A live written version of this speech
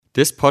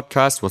This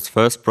podcast was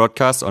first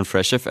broadcast on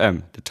Fresh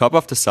FM, the top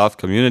of the South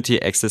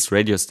community access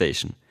radio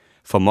station.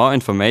 For more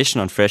information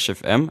on Fresh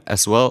FM,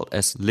 as well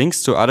as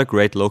links to other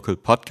great local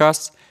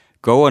podcasts,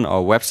 go on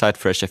our website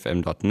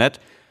freshfm.net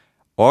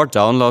or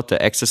download the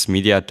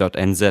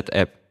accessmedia.nz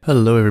app.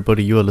 Hello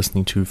everybody, you are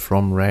listening to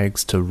From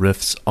Rags to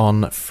Riffs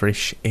on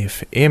Fresh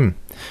FM,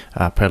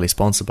 proudly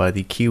sponsored by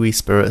the Kiwi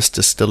Spirits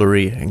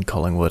Distillery in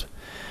Collingwood.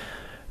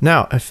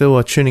 Now, if you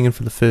are tuning in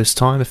for the first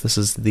time, if this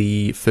is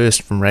the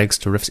first From Rags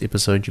to Riffs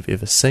episode you've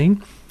ever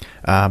seen,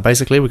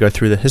 basically we go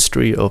through the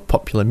history of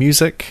popular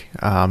music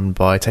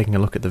by taking a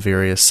look at the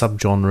various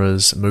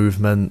subgenres,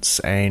 movements,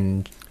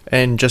 and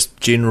just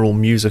general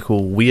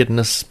musical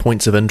weirdness,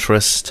 points of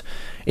interest,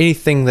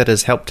 anything that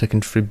has helped to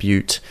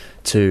contribute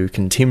to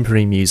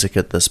contemporary music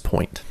at this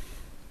point.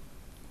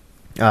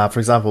 For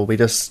example, we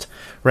just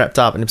wrapped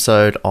up an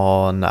episode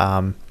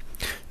on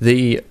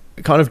the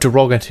kind of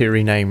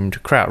derogatory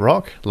named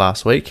krautrock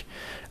last week.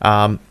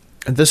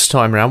 This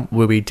time around,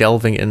 we'll be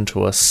delving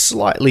into a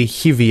slightly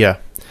heavier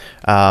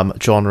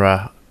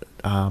genre,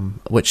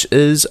 which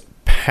is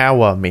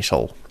power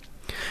metal.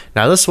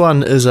 Now, this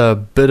one is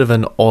a bit of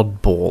an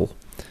oddball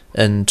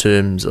in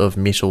terms of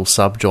metal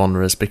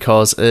subgenres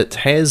because it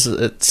has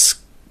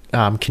its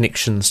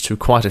connections to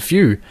quite a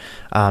few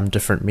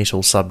different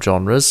metal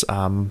subgenres,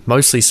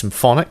 mostly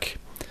symphonic.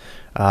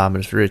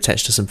 It's very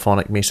attached to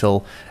symphonic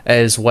metal,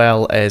 as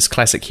well as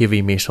classic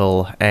heavy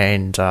metal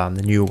and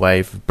the new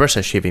wave of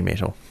British heavy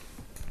metal.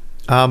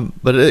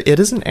 But it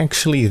isn't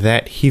actually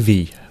that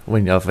heavy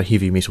of a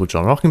heavy metal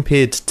genre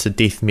compared to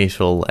death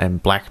metal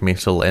and black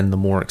metal and the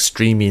more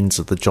extreme ends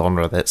of the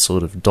genre that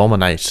sort of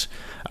dominate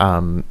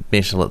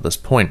metal at this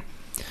point.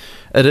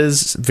 It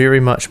is very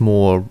much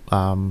more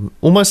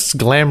almost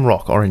glam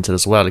rock oriented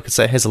as well. You could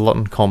say it has a lot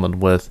in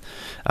common with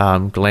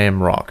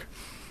glam rock.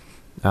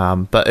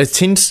 But it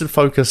tends to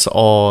focus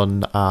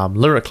on,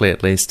 lyrically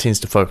at least, tends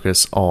to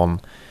focus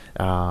on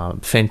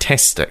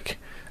fantastic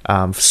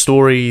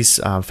stories,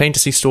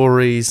 fantasy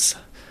stories,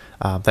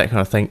 that kind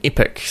of thing,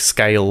 epic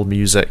scale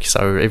music,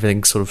 so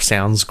everything sort of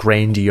sounds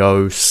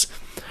grandiose.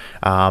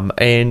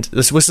 And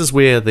this is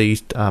where the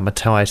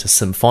tie to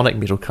symphonic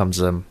metal comes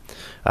in,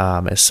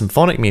 as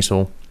symphonic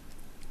metal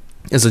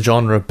is a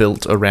genre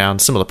built around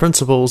similar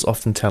principles,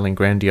 often telling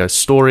grandiose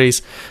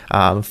stories,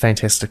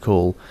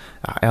 fantastical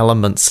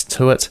elements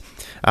to it,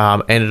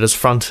 and it is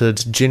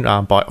fronted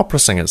by opera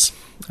singers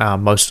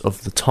most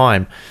of the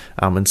time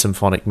in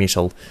symphonic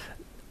metal.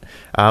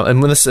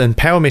 And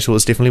power metal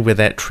is definitely where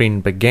that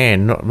trend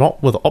began,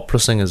 not with opera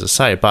singers as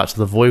I say, but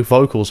the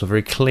vocals are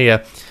very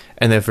clear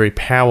and they're very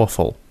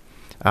powerful.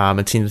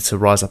 It tended to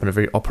rise up in a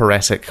very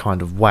operatic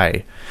kind of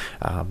way,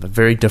 but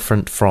very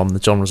different from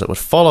the genres that would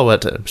follow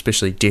it,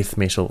 especially death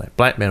metal and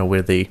black metal,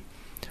 where the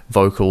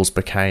vocals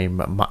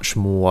became much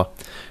more,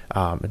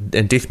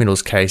 in death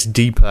metal's case,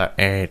 deeper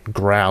and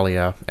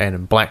growlier, and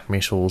in black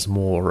metal's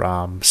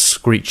more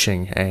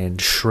screeching and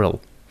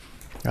shrill.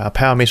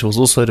 Power metal is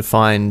also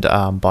defined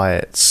by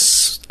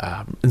its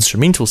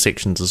instrumental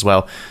sections as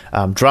well.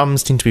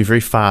 Drums tend to be very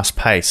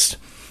fast-paced,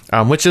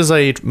 which is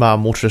a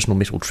more traditional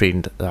metal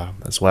trend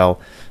as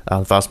well.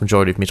 The vast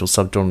majority of metal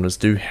subgenres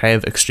do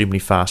have extremely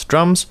fast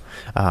drums,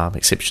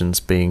 exceptions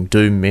being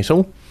doom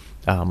metal,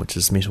 which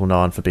is metal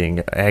known for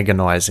being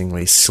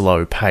agonizingly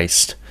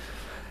slow-paced.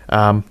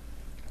 But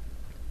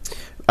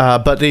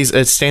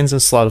it stands in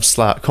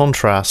slight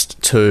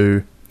contrast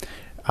to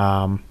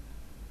the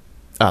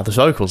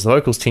vocals. The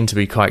vocals tend to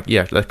be quite,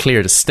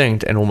 clear,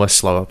 distinct, and almost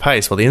slower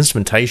pace, while the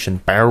instrumentation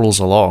barrels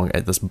along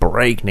at this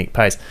breakneck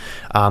pace.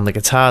 The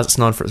guitars, it's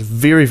known for its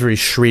very, very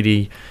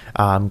shreddy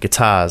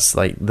guitars.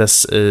 Like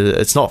this,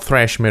 it's not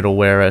thrash metal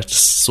where it's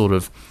sort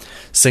of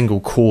single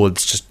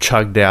chords just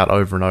chugged out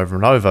over and over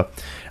and over.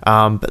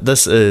 But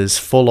this is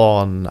full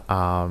on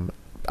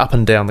up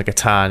and down the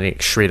guitar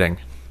neck shredding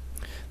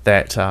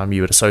that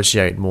you would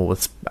associate more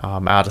with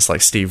artists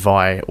like Steve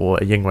Vai or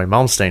Yngwie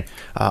Malmsteen.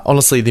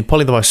 Honestly,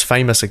 probably the most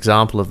famous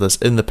example of this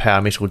in the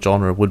power metal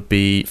genre would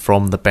be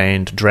from the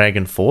band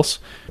Dragon Force.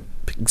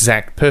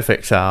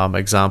 Perfect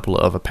example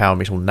of a power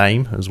metal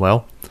name as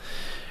well.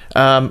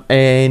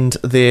 And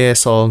their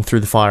song Through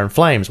the Fire and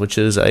Flames, which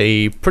is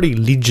a pretty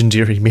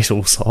legendary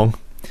metal song,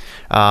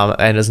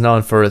 and is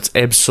known for its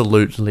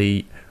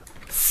absolutely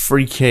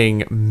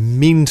freaking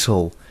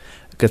mental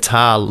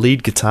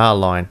lead guitar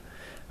line.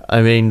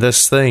 I mean,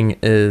 this thing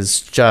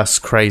is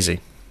just crazy.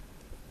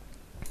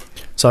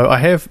 So I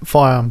have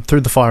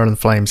Through the Fire and the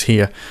Flames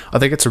here. I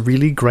think it's a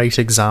really great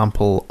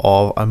example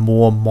of a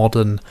more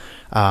modern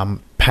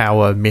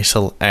power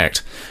metal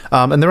act.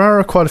 And there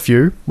are quite a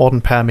few modern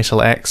power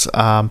metal acts.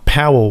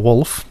 Power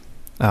Wolf,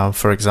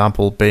 for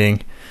example,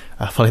 being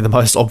probably the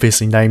most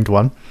obviously named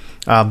one.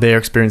 They're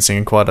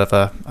experiencing quite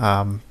a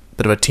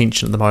bit of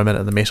attention at the moment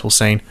in the metal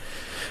scene.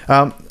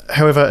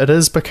 However, it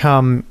has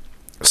become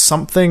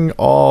something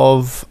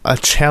of a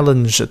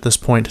challenge at this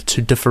point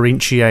to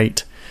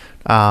differentiate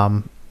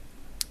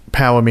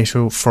power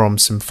metal from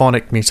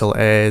symphonic metal,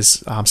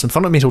 as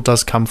symphonic metal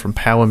does come from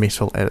power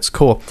metal at its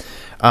core,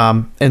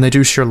 and they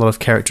do share a lot of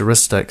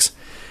characteristics.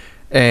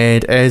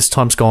 And as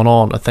time's gone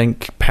on, I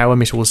think power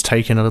metal was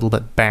taken a little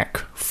bit back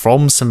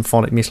from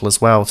symphonic metal as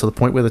well, to the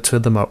point where the two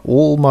of them are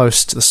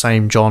almost the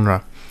same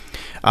genre,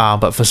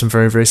 but for some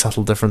very, very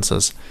subtle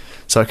differences.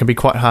 So it can be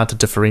quite hard to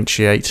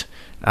differentiate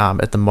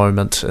at the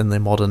moment in the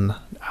modern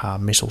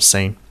metal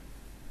scene.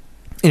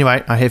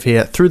 Anyway, I have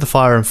here Through the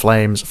Fire and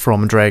Flames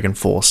from Dragon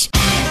Force.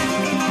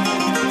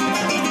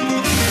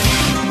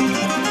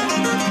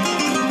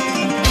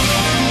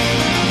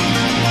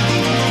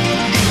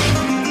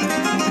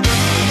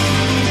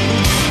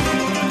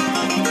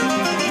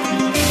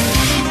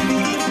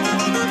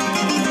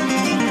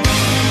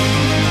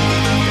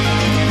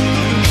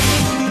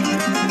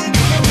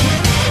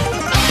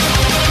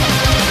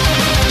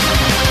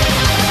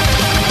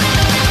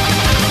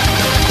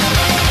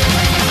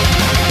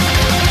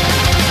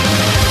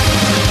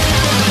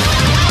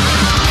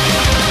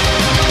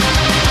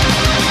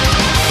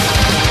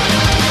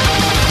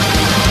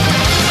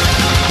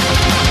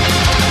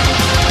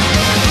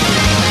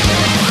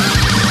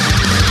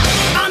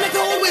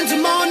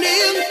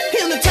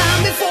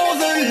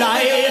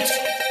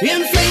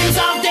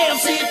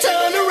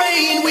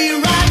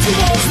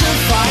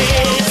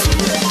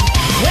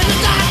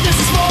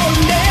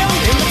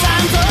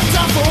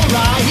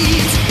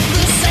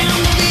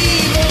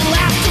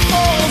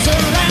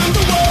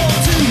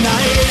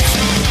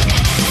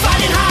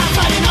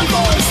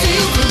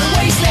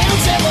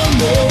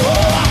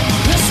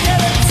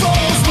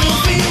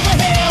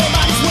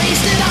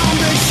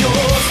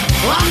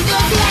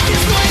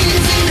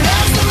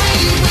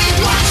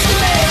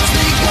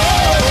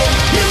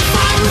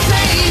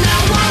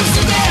 Now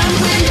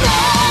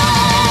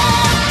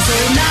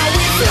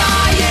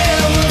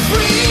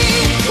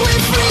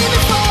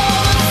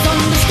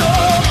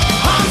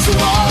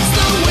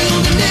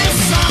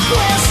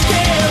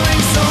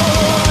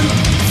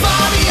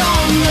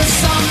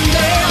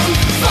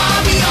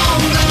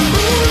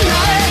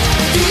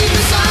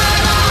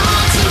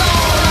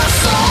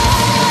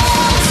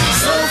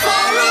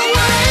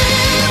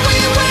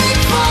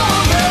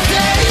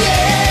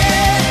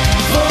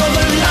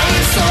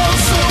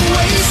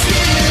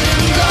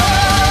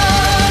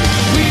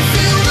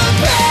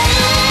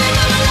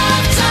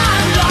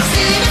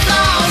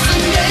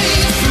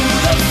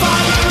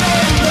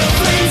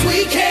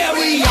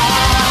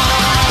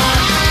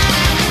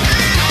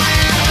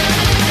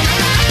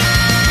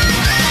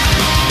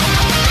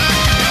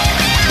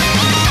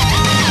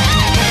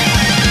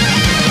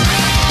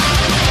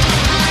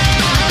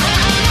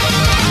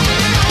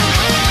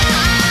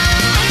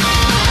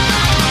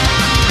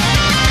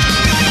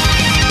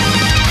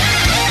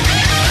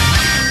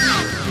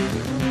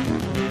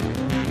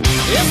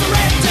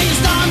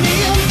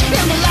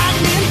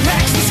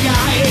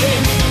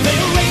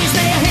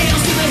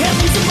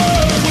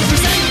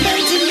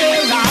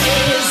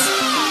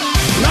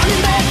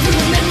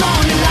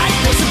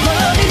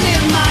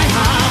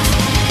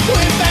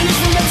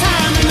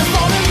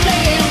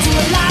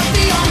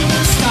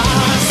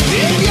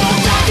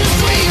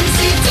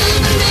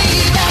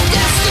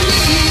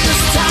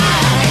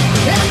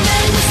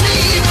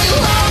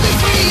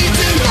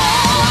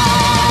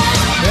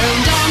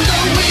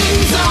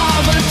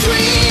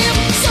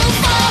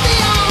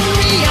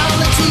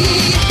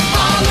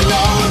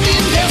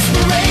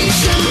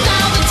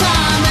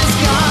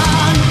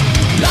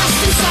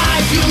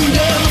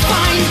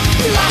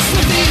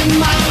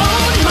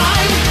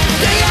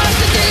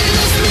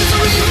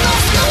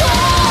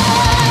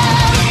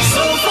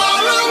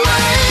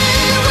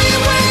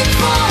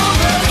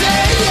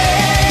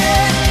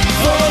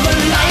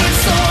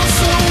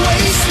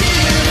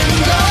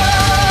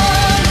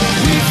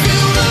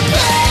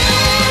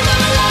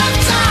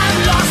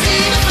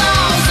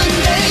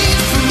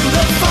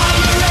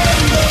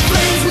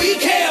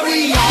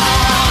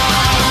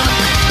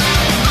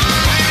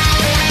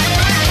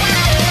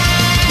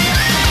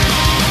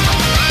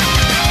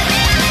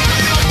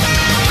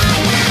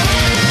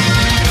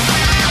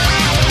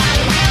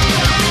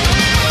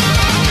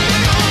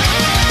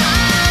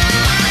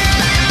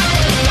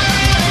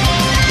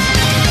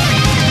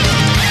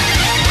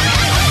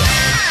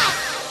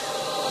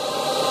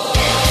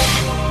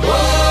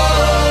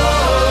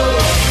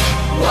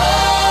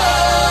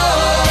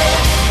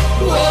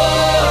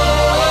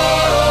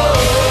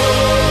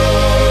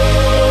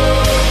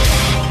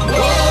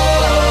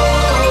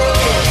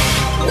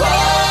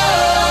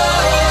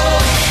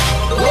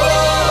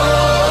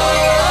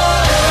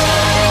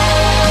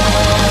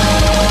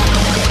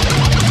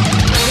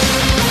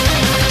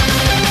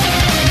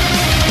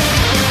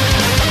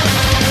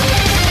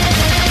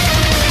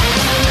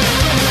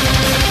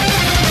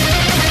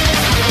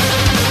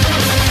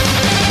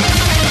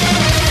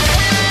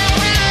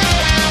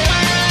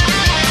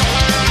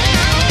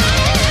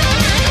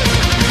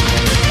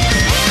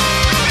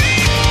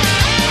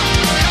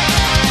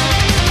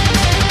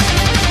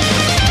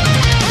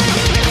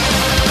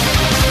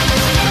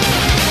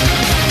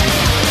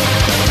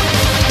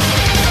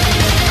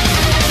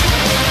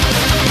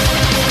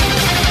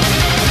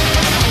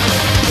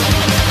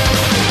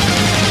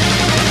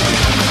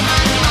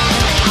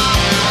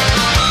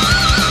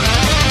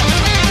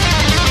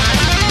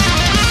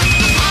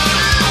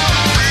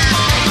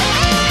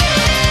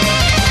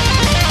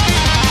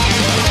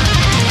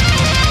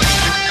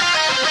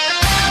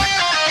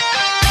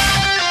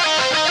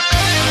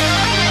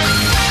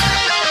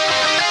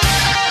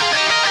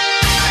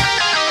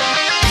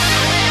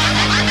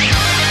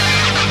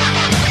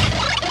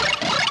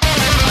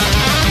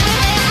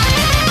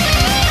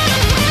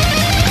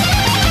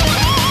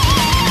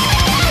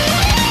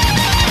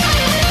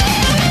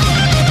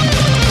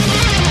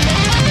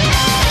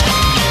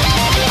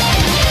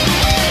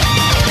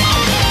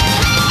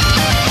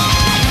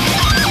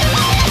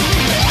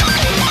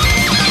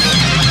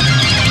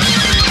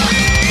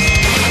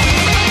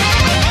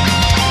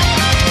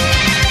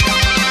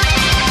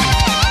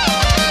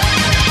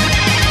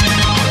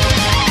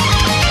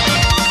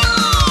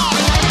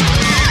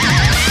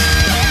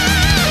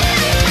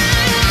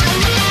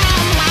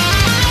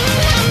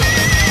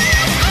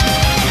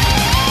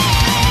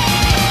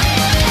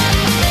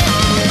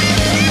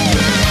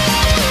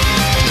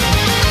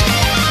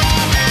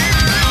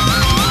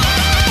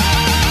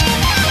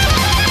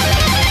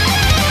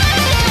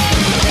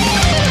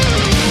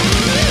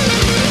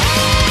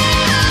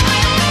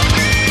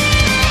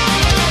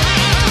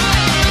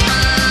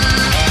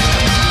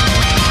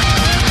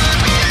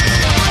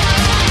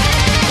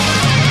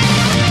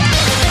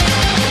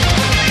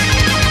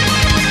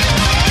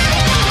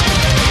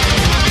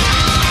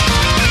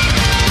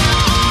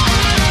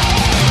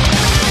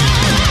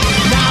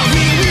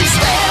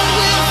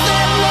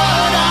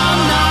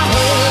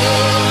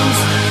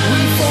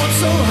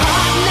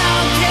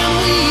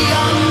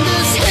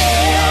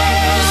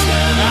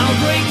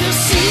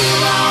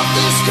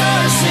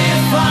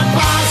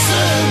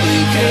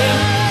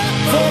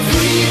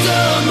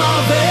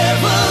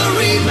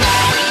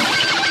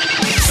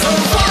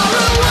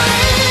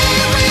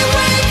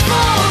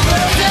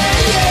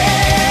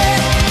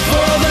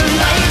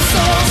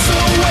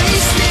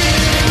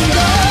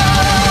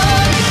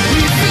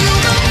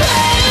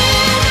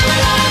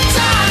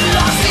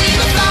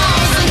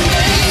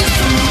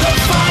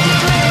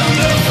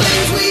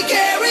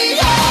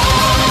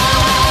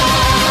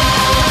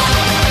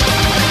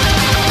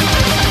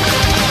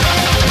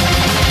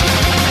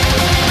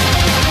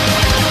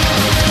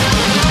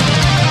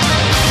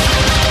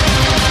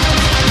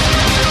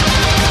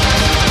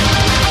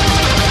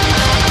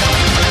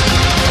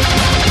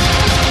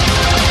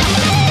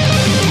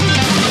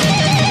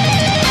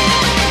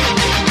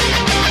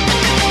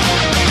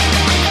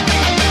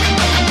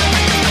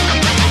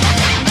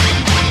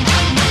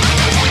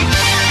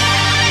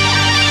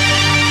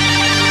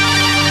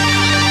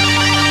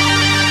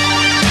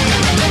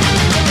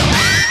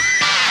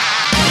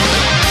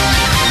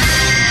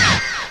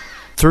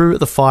Through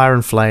the Fire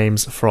and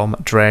Flames from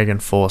Dragon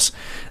Force.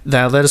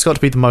 Now, that has got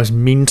to be the most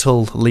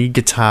mental lead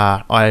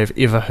guitar I've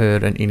ever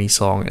heard in any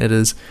song. It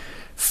is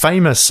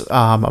famous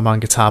among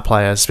guitar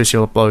players,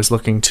 especially those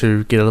looking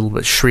to get a little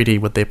bit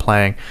shreddy with their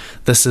playing.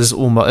 This is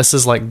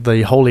like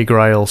the holy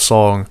grail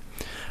song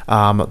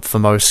for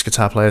most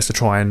guitar players to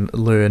try and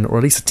learn, or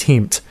at least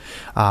attempt,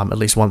 at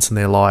least once in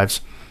their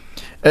lives.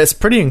 It's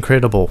pretty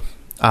incredible,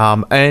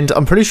 and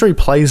I'm pretty sure he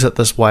plays it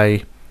this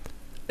way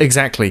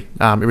exactly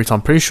every time.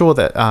 I'm pretty sure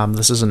that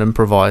this isn't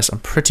improvised. I'm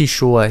pretty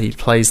sure he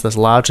plays this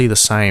largely the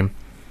same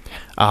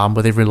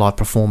with every live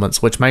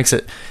performance, which makes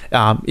it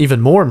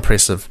even more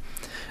impressive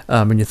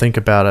when you think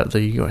about it,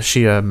 the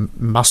sheer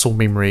muscle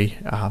memory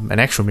and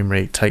actual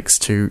memory it takes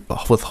to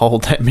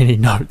withhold that many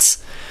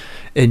notes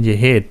in your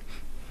head.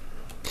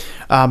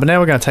 But now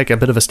we're going to take a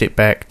bit of a step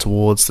back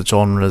towards the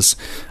genre's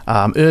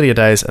earlier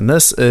days, and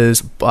this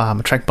is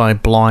a track by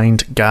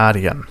Blind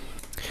Guardian,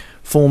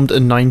 formed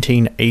in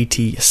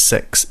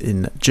 1986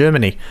 in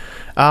Germany.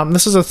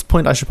 This is a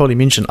point I should probably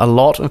mention. A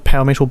lot of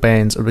power metal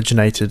bands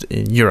originated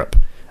in Europe,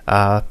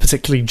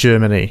 particularly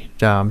Germany.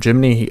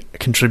 Germany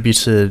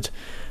contributed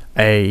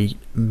a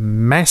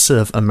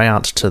massive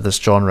amount to this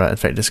genre. In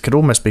fact, this could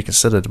almost be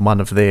considered one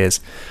of theirs.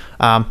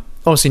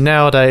 Obviously,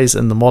 nowadays,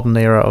 in the modern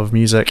era of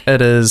music,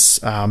 it is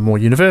more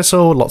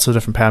universal, lots of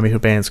different power metal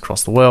bands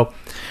across the world.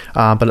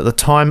 But at the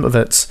time of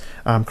its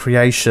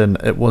creation,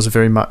 it was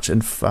very much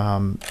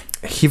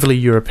heavily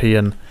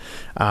European,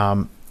 I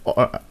don't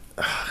want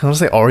to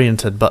say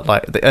oriented, but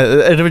like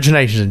it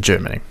originated in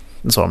Germany.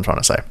 That's what I'm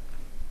trying to say.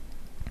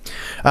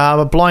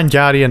 Blind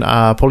Guardian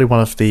are probably one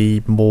of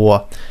the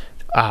more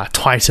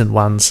titan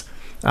ones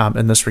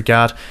in this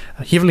regard,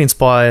 heavily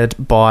inspired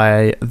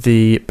by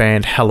the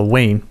band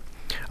Halloween.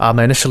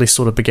 They initially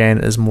sort of began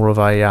as more of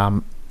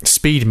a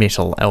speed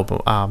metal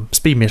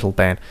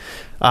band.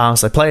 So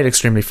they played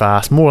extremely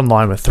fast, more in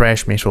line with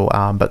thrash metal,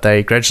 but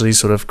they gradually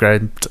sort of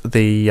grabbed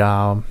the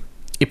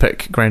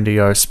epic,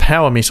 grandiose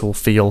power metal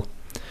feel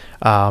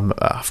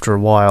after a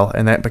while,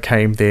 and that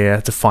became their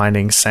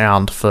defining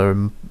sound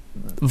for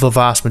the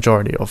vast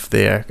majority of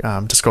their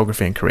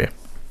discography and career.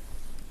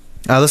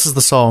 This is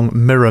the song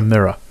Mirror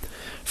Mirror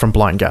from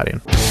Blind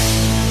Guardian.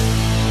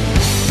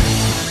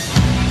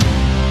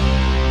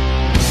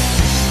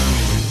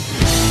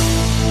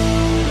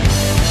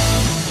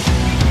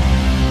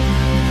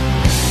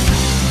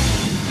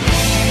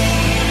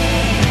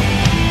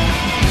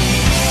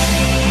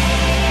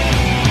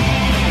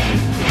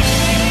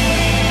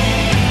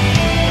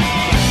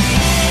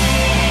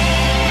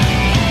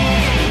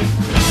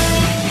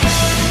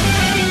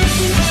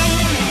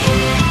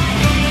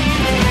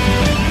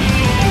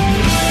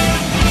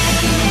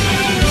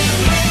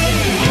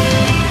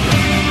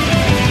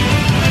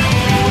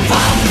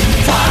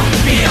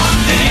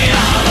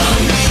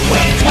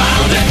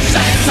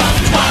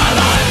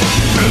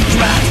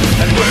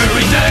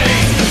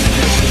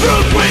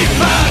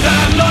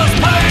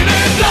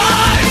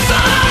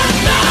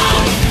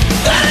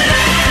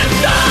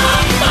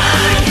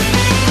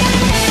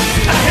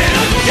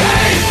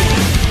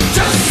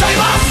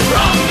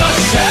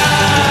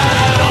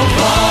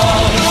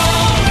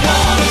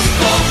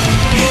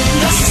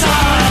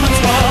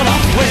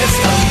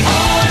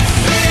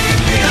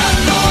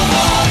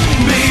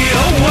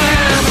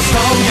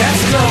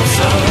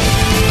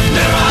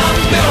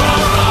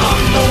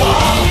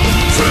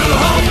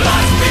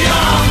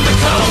 Beyond the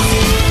coast,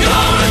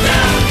 you're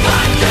again,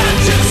 but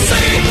can't you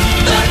see?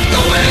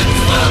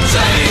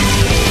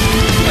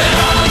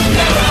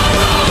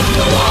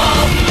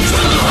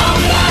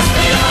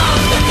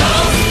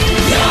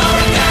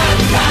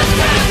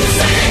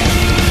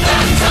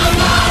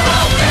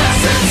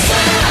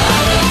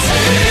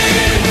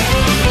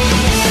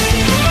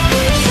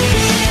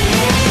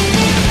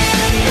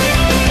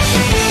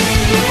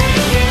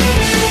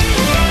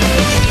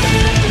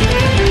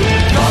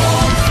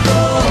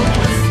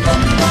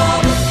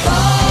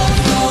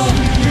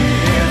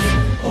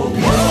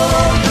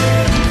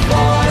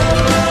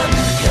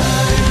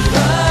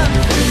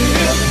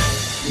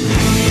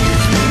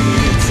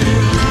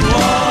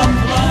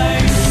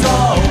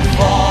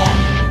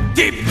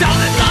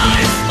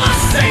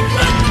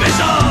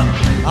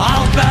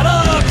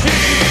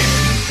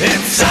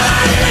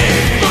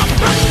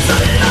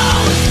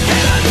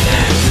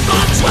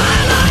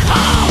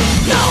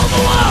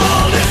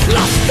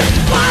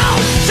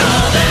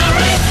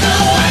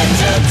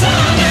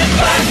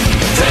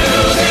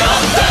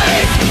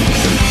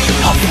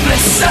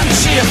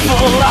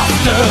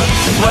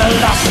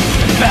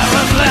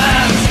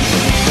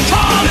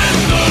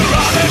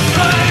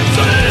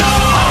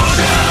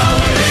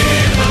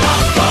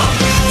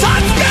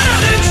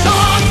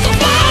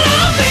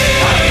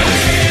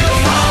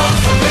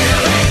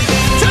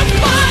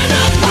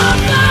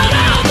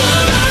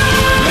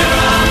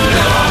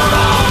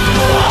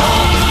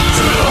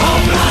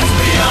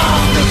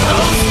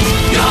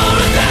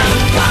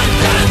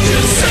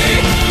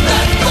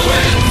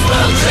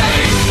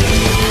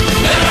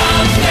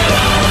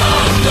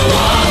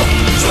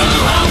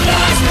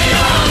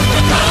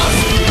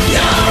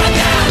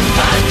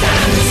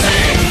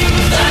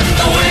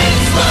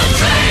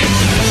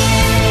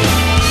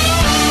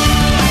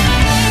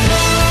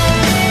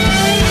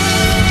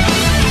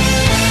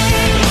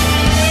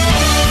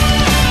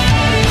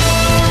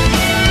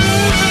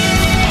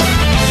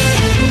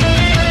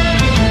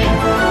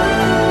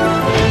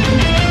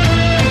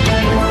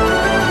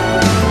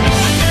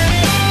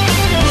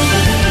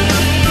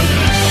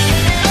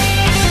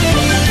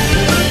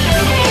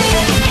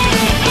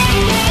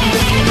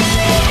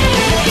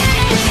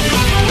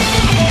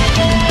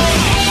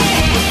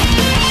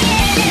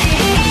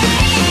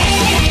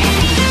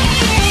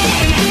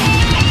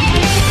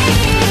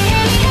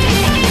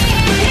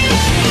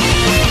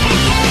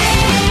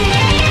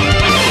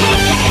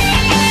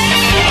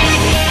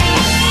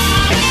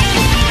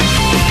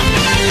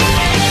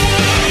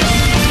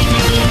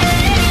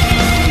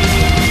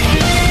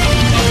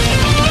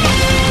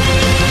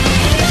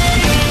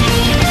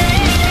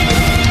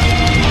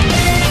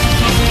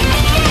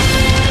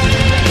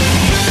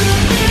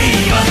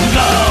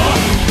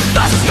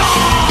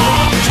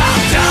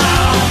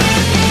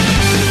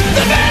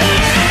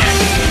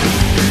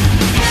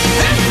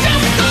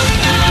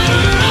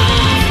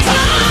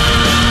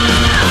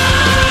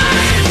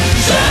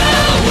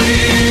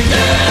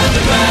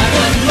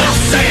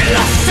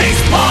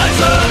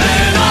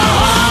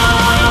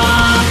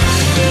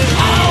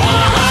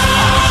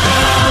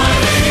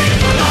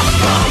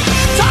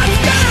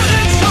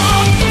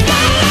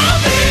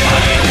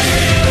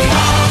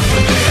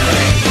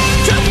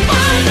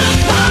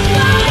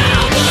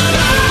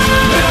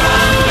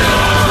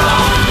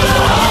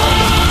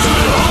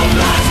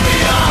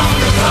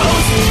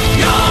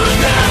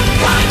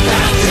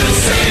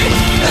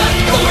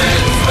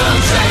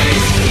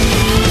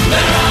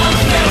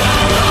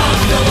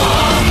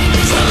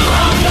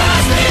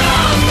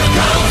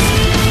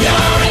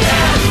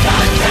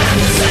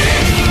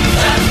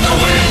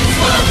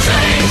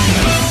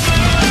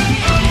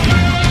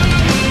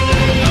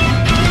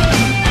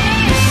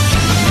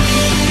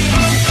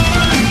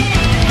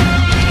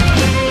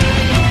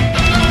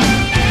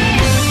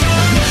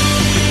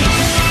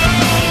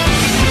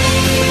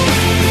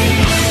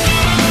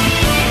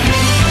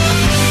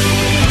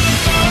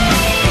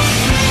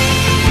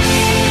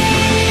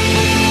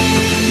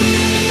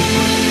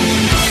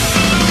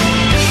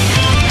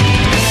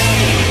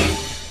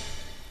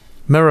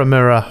 Mirror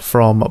Mirror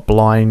from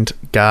Blind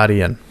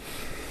Guardian.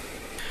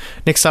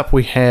 Next up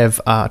we have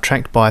a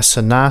track by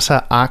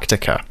Sonata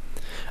Arctica.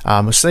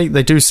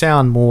 They do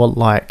sound more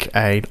like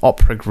an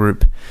opera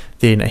group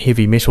than a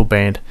heavy metal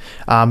band,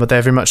 but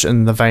they're very much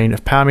in the vein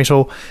of power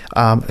metal,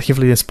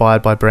 heavily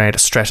inspired by brand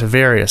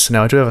Stratovarius.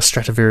 Now I do have a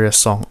Stratovarius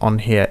song on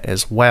here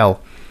as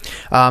well.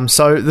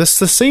 So the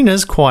scene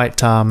is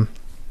quite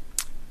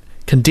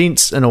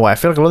condensed in a way. I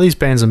feel like a lot of these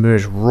bands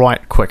emerge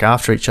right quick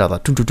after each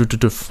other.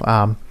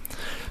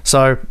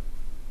 So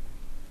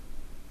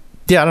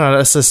yeah, I don't know,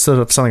 it's just sort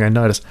of something I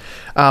noticed.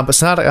 But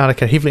Sonata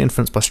Arctica, heavily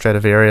influenced by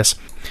Stratovarius,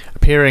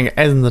 appearing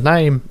as the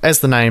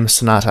name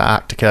Sonata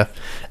Arctica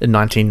in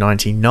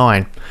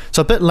 1999.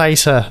 So a bit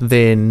later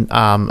than,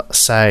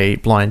 say,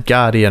 Blind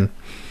Guardian,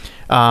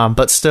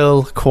 but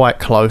still quite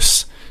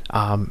close.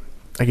 I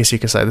guess you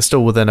could say they're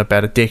still within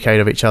about a decade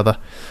of each other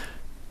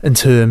in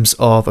terms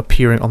of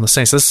appearing on the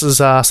scene. So this is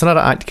Sonata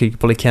Arctica, you could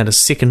probably count as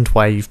second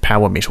wave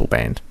power metal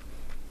band.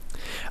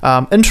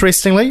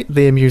 Interestingly,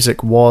 their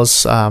music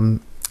was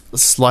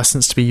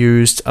licensed to be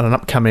used on an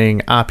upcoming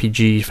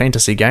RPG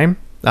fantasy game,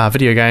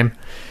 video game.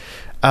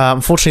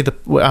 Unfortunately,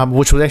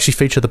 which would actually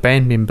feature the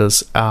band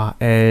members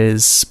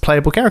as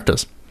playable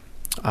characters.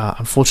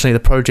 Unfortunately,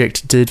 the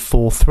project did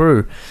fall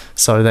through,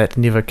 so that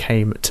never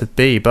came to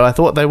be. But I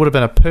thought they would have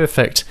been a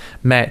perfect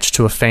match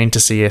to a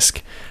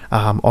fantasy-esque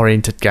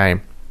oriented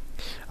game.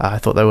 I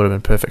thought they would have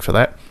been perfect for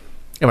that.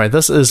 Anyway,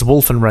 this is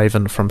Wolf and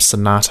Raven from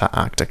Sonata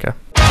Arctica.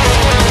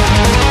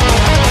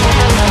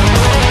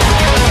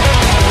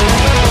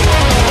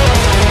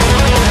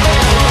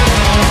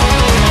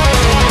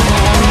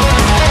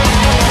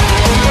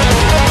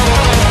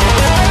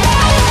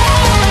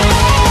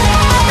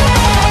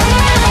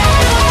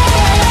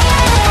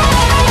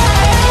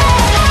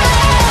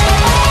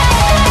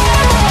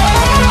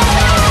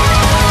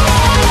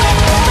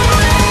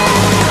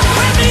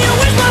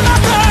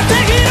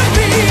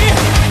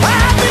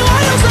 Happy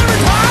while you're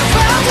serving hard,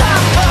 felt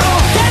like, oh,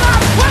 came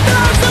up, what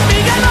belongs to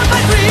me.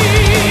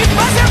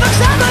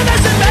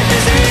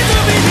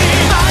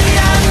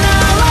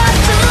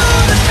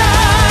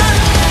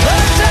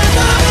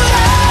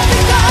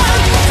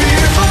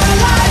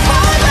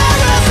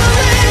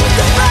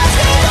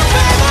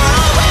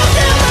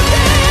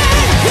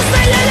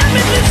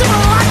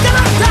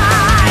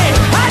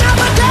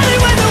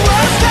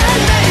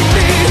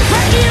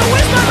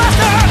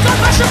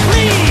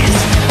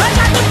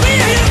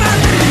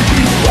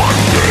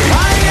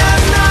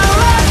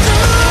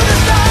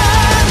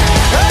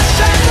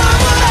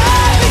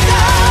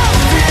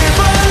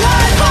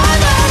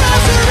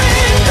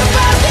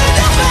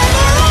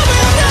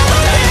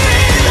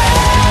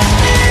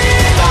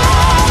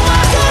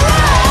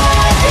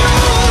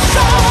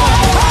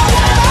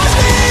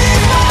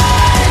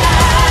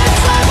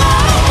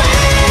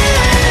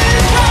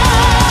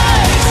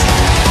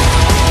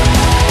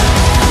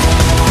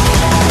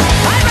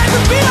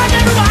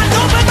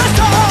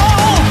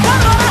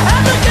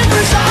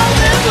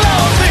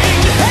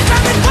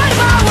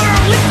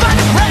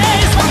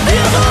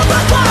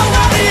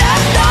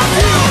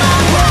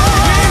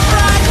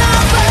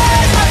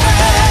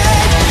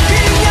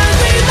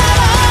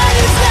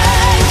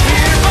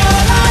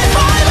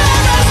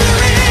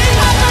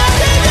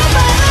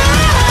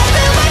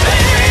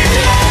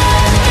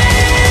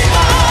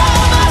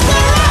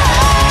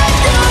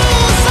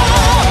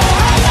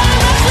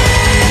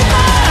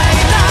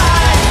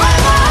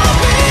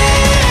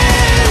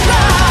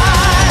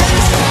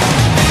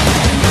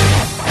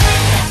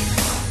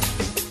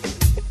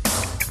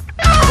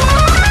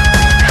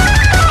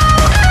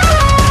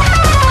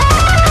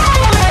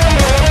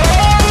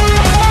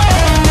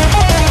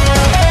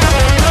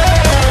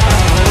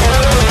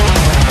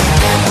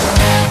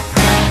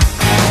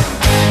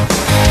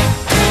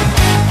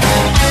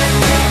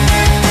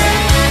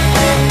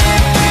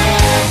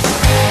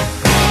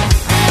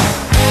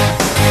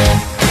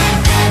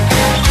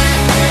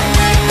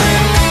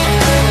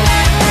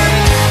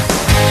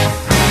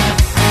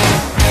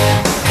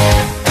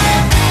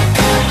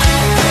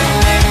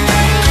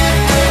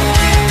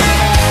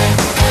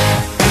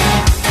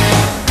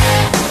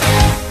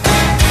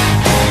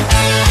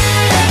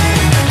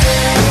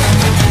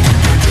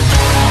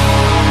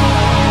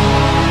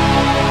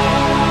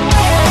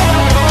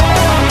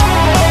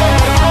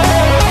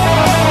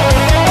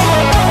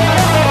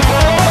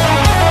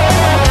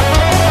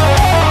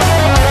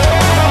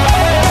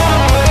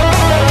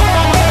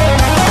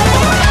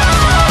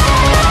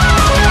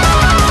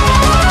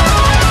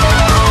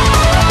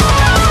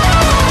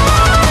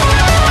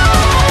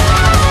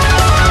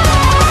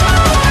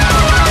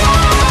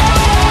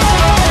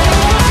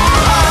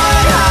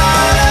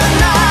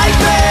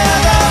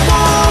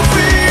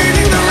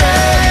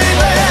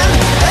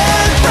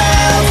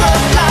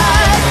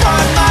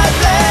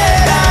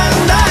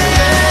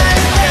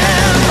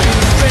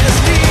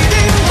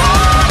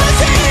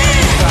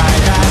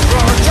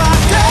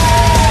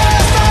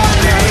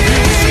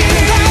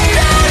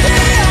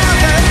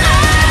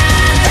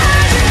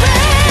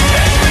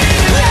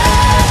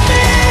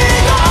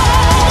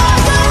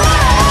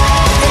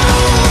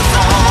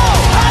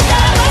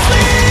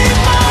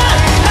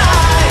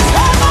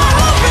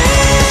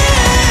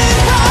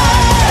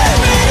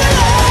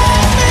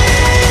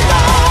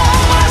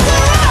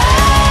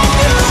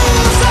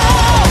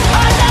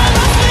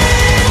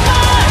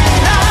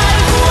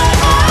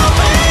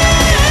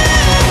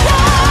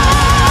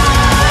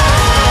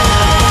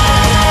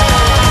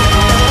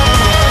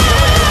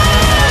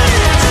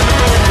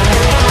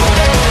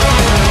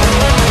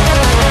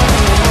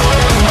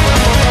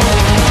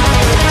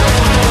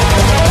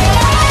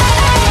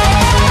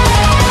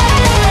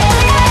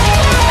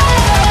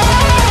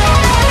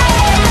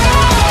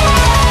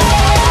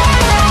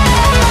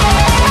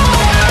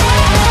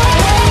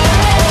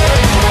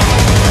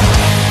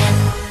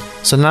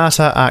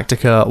 Sonata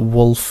Arctica,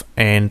 Wolf,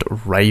 and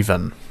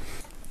Raven.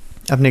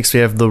 Up next we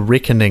have The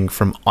Reckoning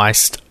from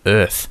Iced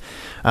Earth.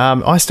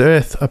 Iced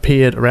Earth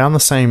appeared around the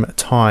same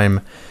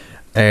time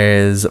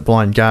as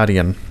Blind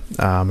Guardian,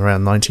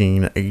 around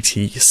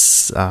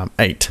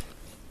 1988.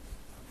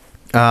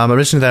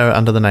 Originally they were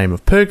under the name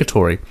of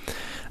Purgatory.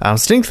 I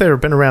think they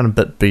had been around a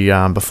bit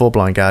before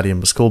Blind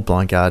Guardian was called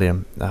Blind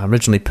Guardian.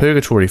 Originally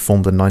Purgatory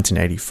formed in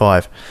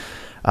 1985,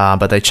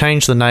 but they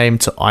changed the name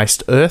to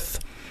Iced Earth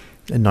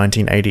in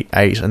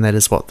 1988, and that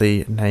is what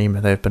the name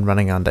they've been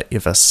running under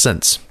ever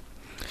since.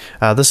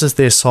 This is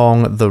their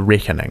song, The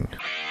Reckoning.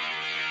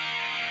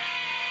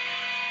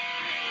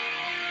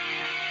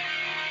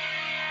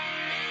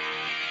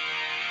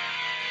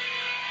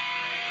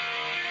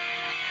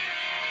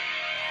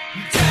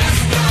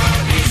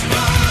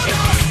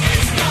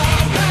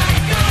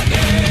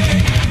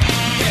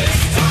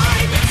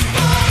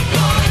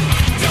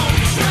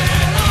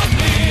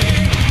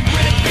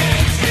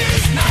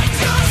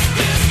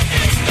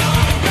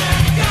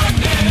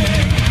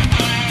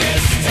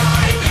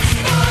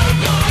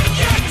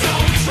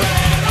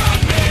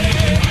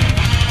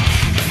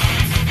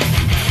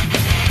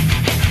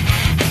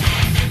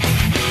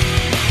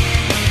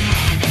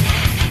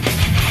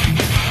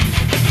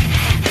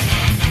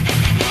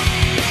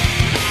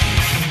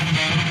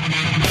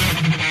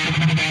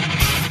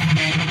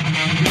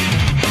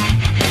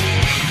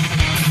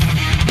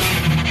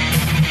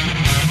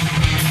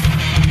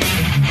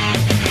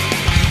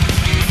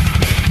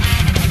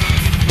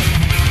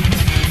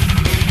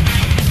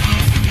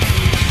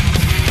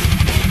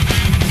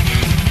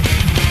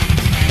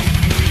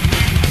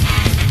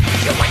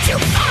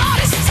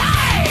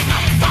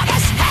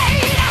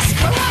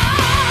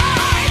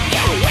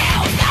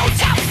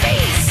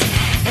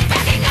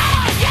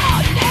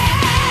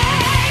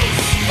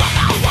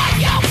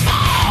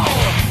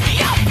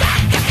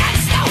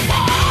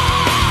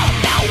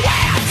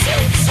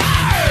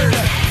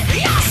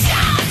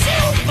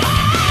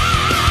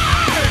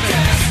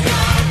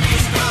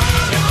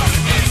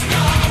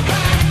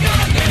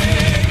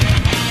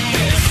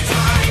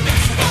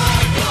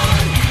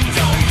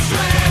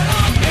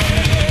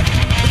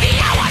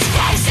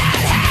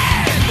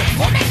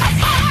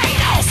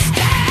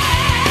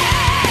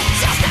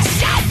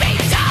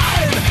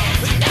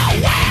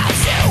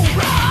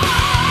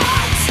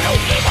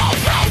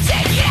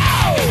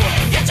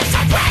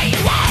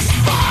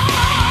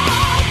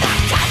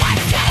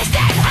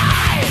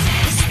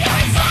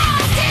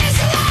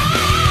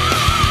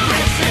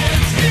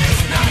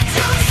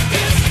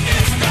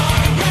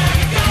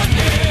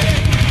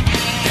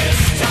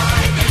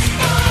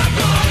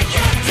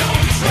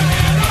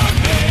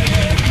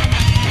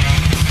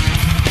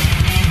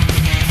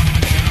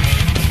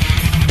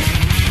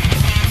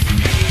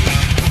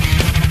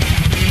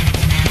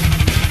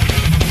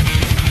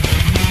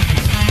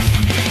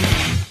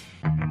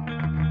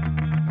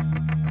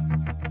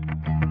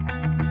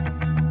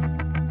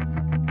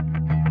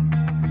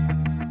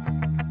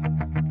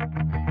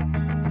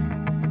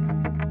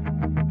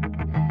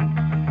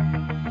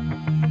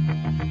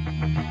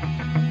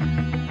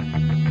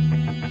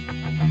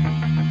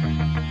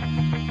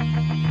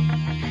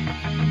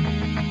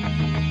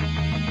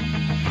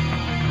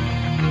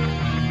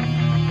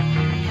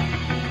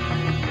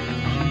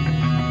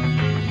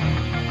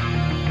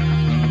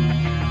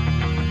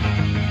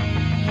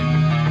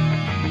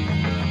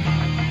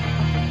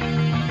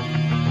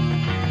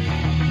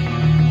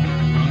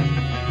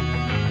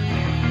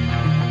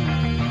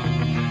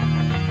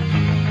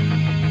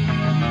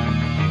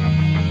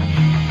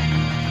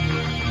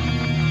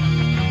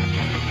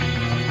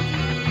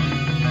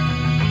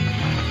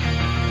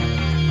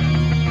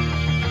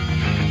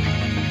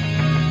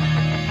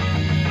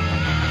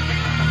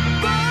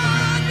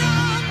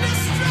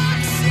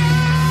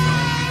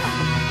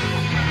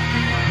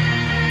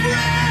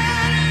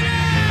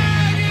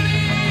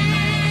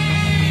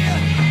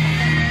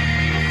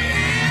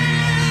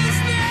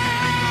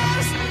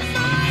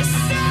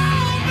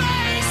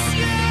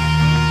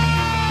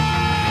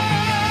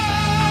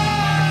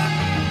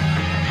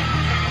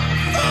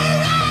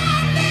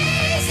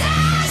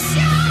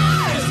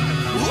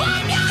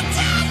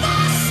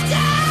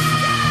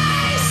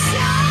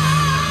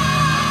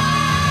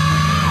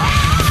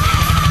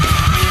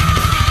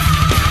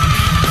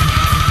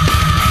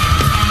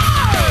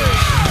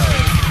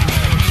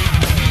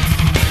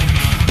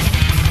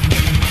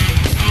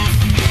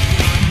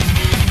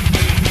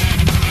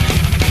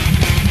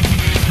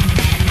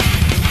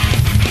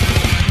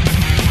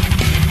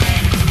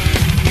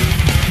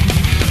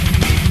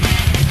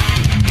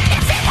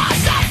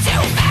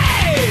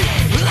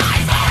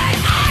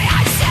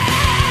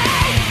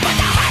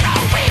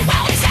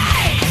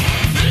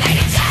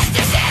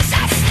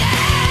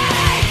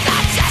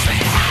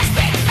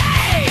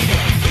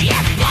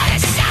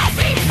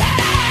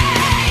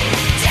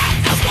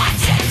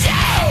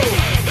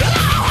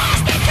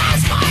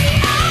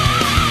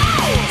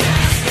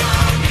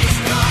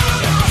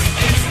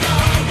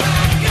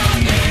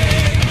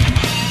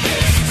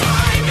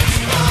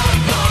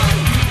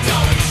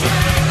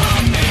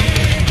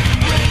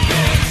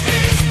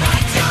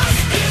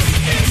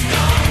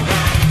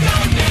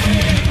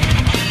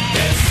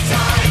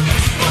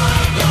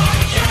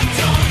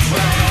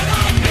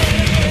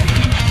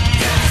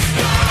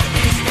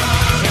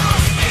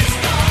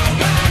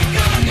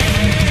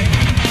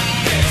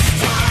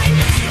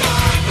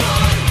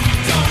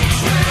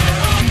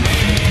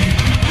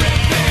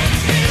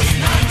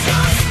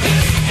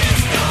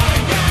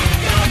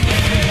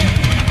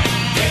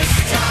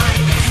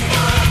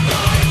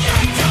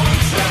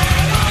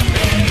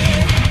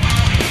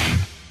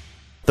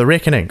 The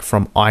Reckoning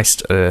from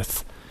Iced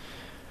Earth.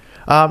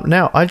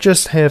 Now, I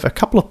just have a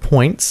couple of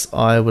points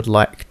I would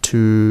like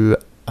to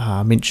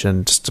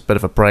mention, just a bit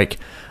of a break.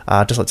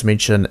 Just like to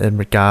mention in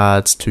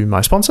regards to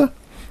my sponsor,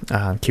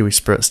 Kiwi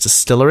Spirits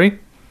Distillery.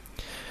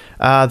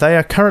 They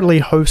are currently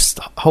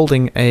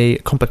holding a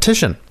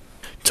competition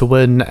to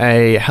win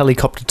a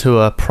helicopter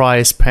tour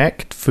prize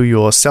pack for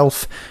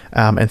yourself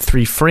and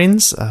 3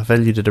 friends,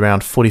 valued at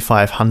around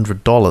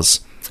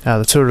 $4,500.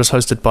 The tour is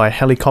hosted by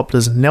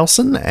Helicopters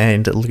Nelson,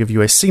 and it'll give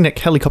you a scenic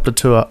helicopter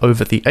tour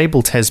over the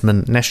Abel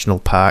Tasman National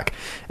Park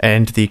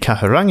and the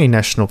Kahurangi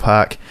National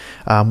Park,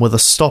 with a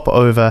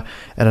stopover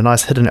at a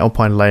nice hidden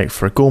alpine lake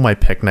for a gourmet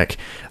picnic,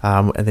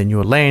 and then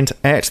you'll land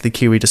at the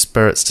Kiwi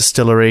Spirits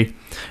Distillery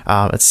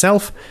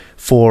itself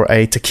for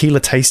a tequila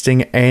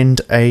tasting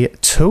and a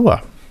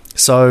tour.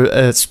 So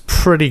it's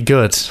pretty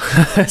good.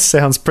 It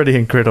sounds pretty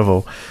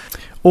incredible.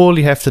 All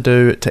you have to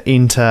do to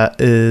enter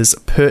is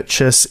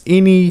purchase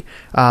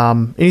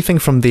anything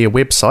from their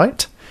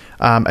website,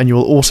 and you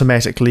will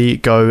automatically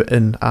go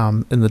in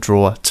the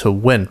draw to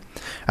win.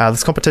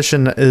 This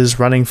competition is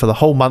running for the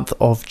whole month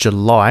of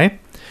July,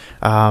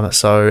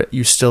 so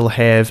you still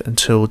have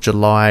until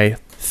July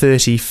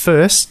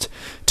 31st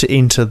to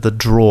enter the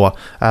draw.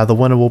 The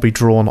winner will be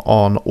drawn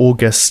on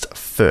August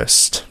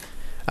 1st.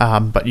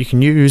 But you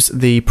can use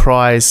the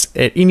prize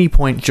at any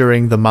point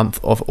during the month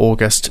of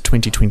August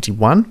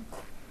 2021.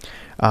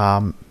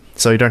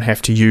 So you don't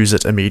have to use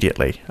it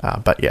immediately.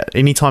 But yeah,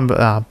 anytime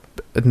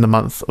in the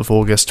month of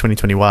August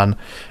 2021,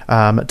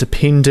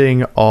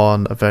 depending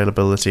on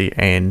availability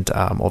and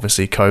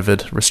obviously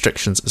COVID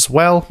restrictions as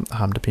well,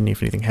 depending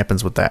if anything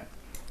happens with that.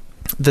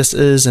 This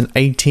is an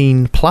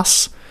 18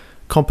 plus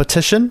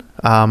competition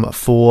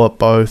for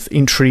both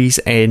entries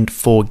and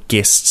for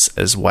guests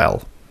as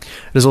well.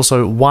 There's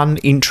also 1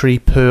 entry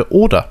per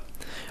order,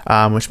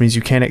 which means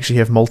you can actually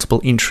have multiple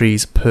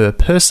entries per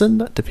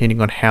person, depending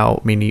on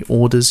how many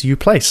orders you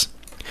place,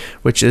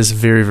 which is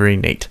very, very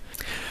neat.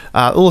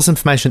 All this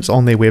information is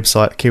on their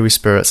website,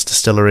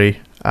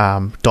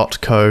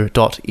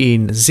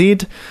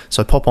 kiwispiritsdistillery.co.nz,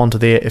 so pop onto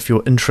there if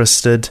you're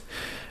interested.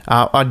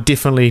 I'd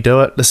definitely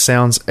do it. This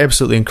sounds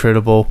absolutely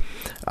incredible.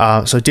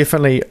 So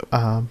definitely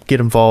get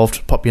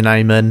involved, pop your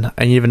name in,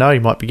 and you never know,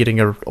 you might be getting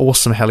an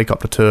awesome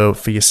helicopter tour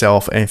for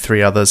yourself and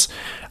 3 others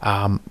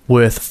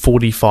worth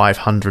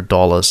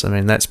 $4,500. I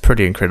mean, that's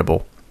pretty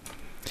incredible.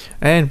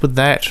 And with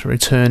that,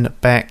 return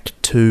back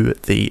to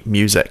the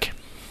music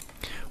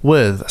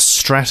with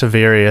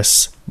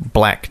Stradivarius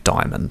Black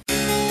Diamond.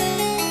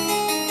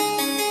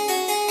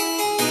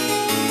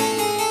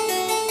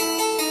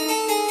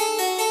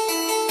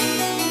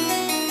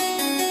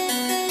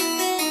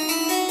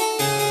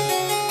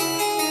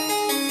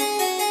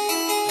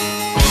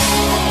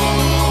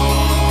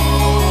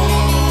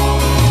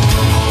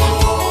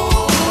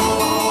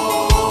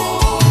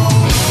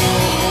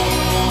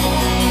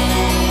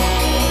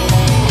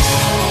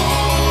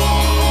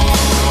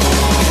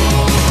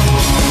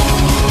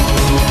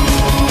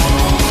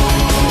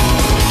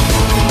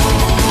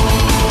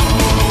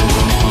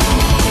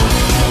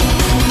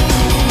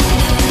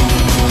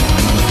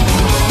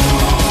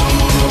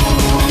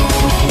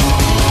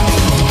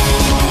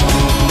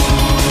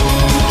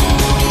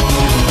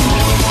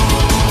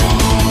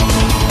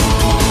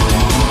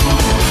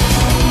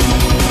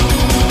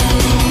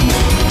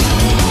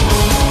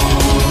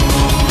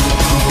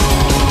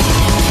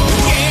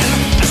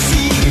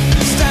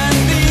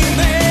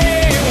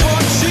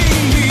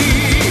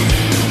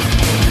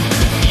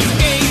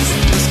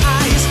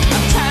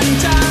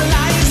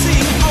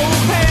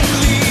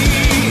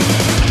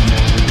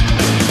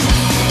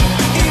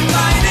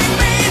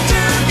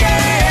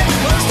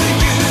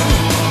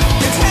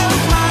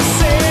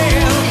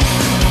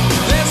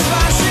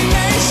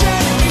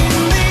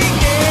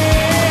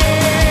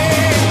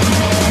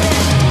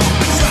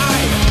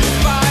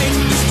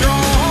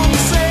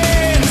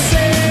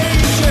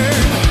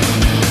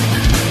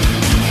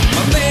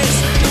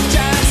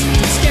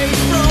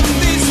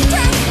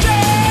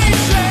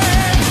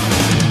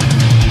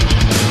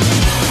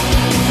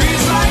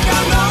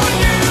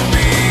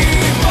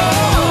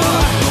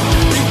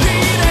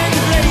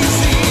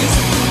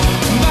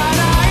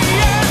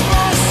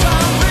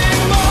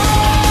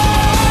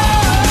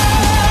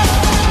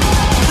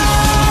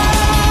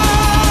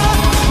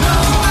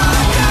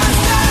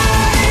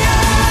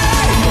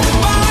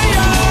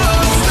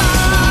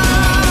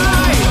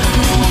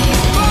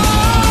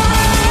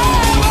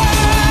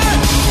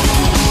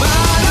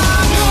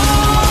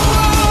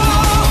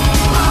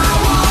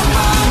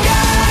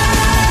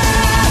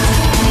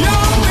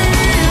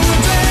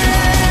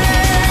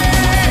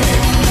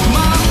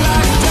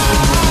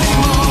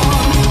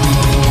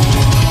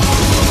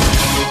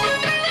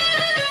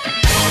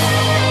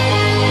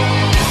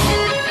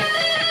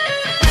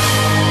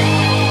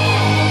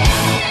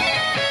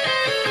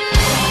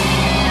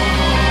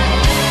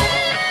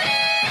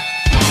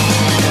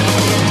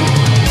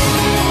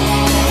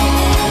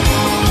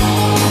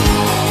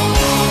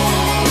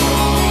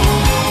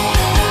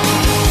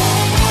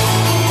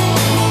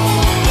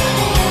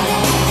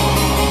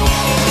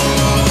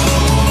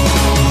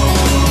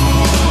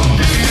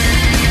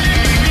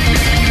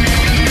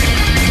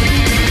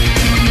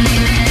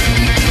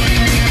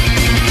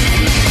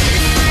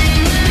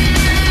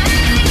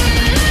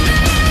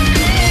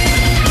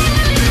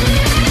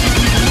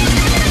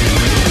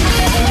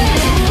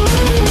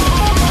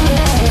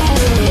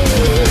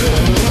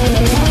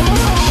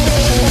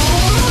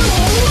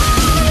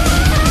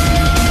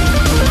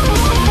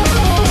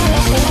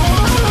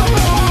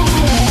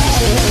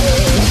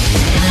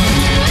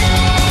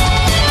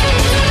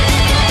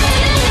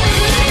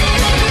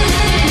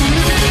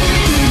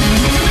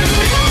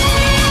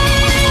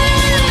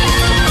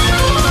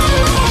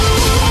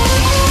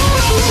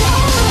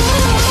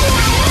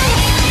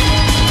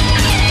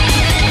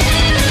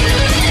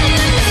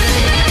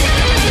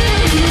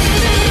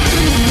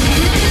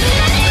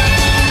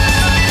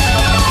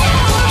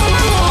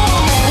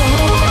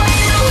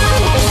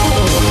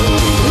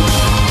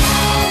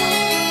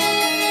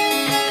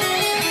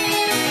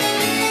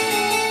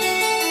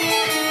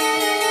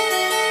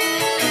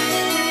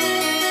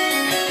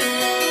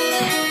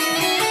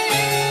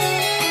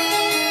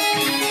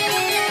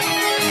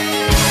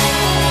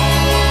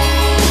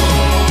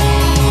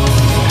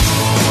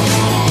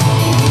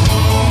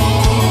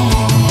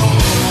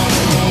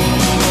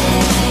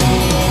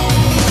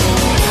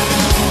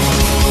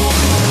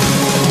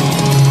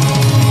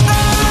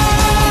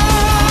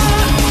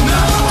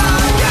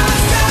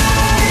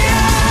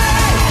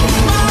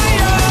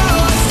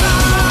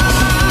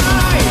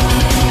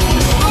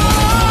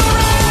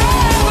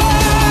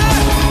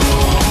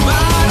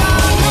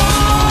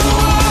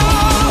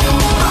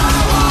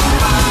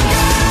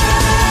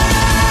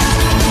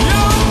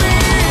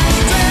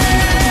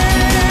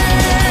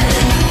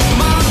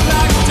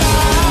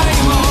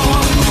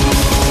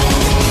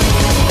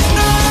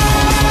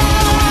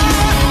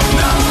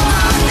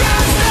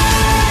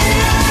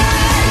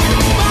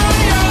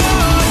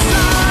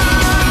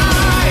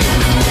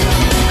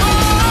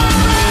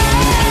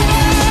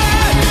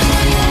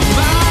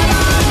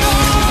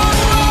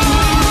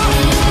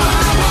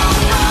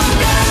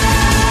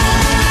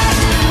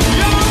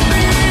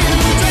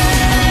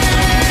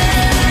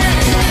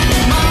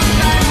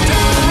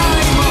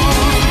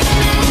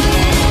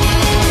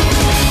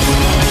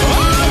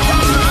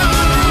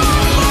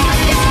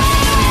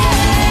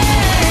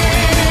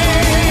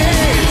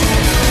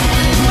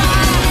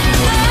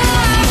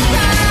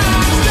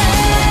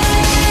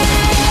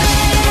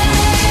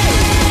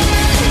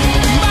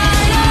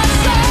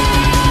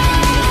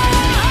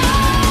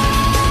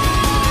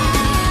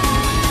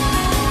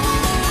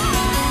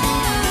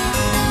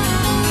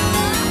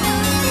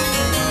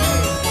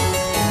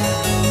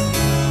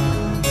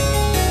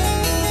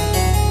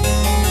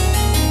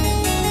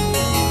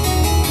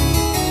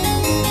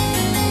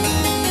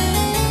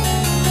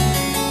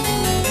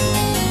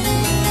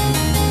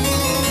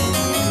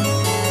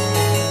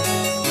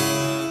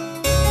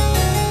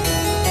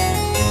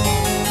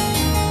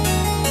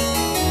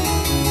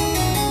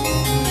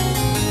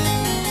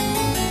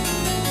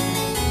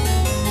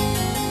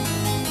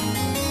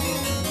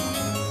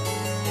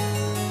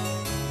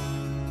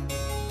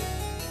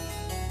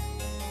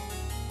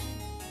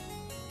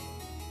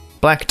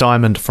 Black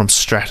Diamond from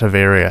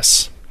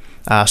Stratovarius.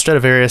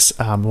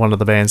 Stratovarius, one of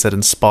the bands that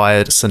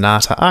inspired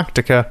Sonata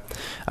Arctica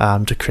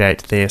to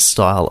create their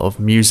style of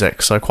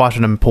music. So quite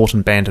an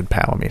important band in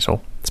power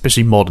metal,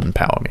 especially modern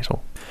power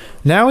metal.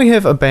 Now we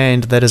have a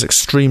band that is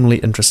extremely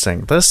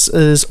interesting. This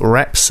is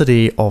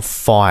Rhapsody of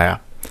Fire.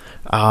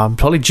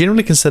 Probably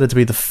generally considered to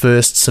be the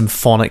first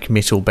symphonic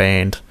metal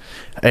band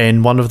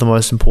and one of the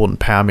most important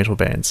power metal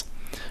bands.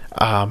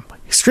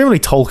 Extremely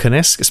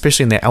Tolkien-esque,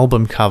 especially in their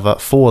album cover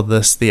for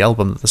the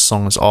album that the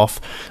song is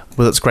off,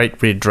 with its great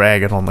red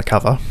dragon on the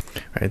cover.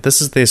 Right, this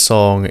is their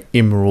song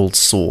Emerald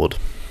Sword.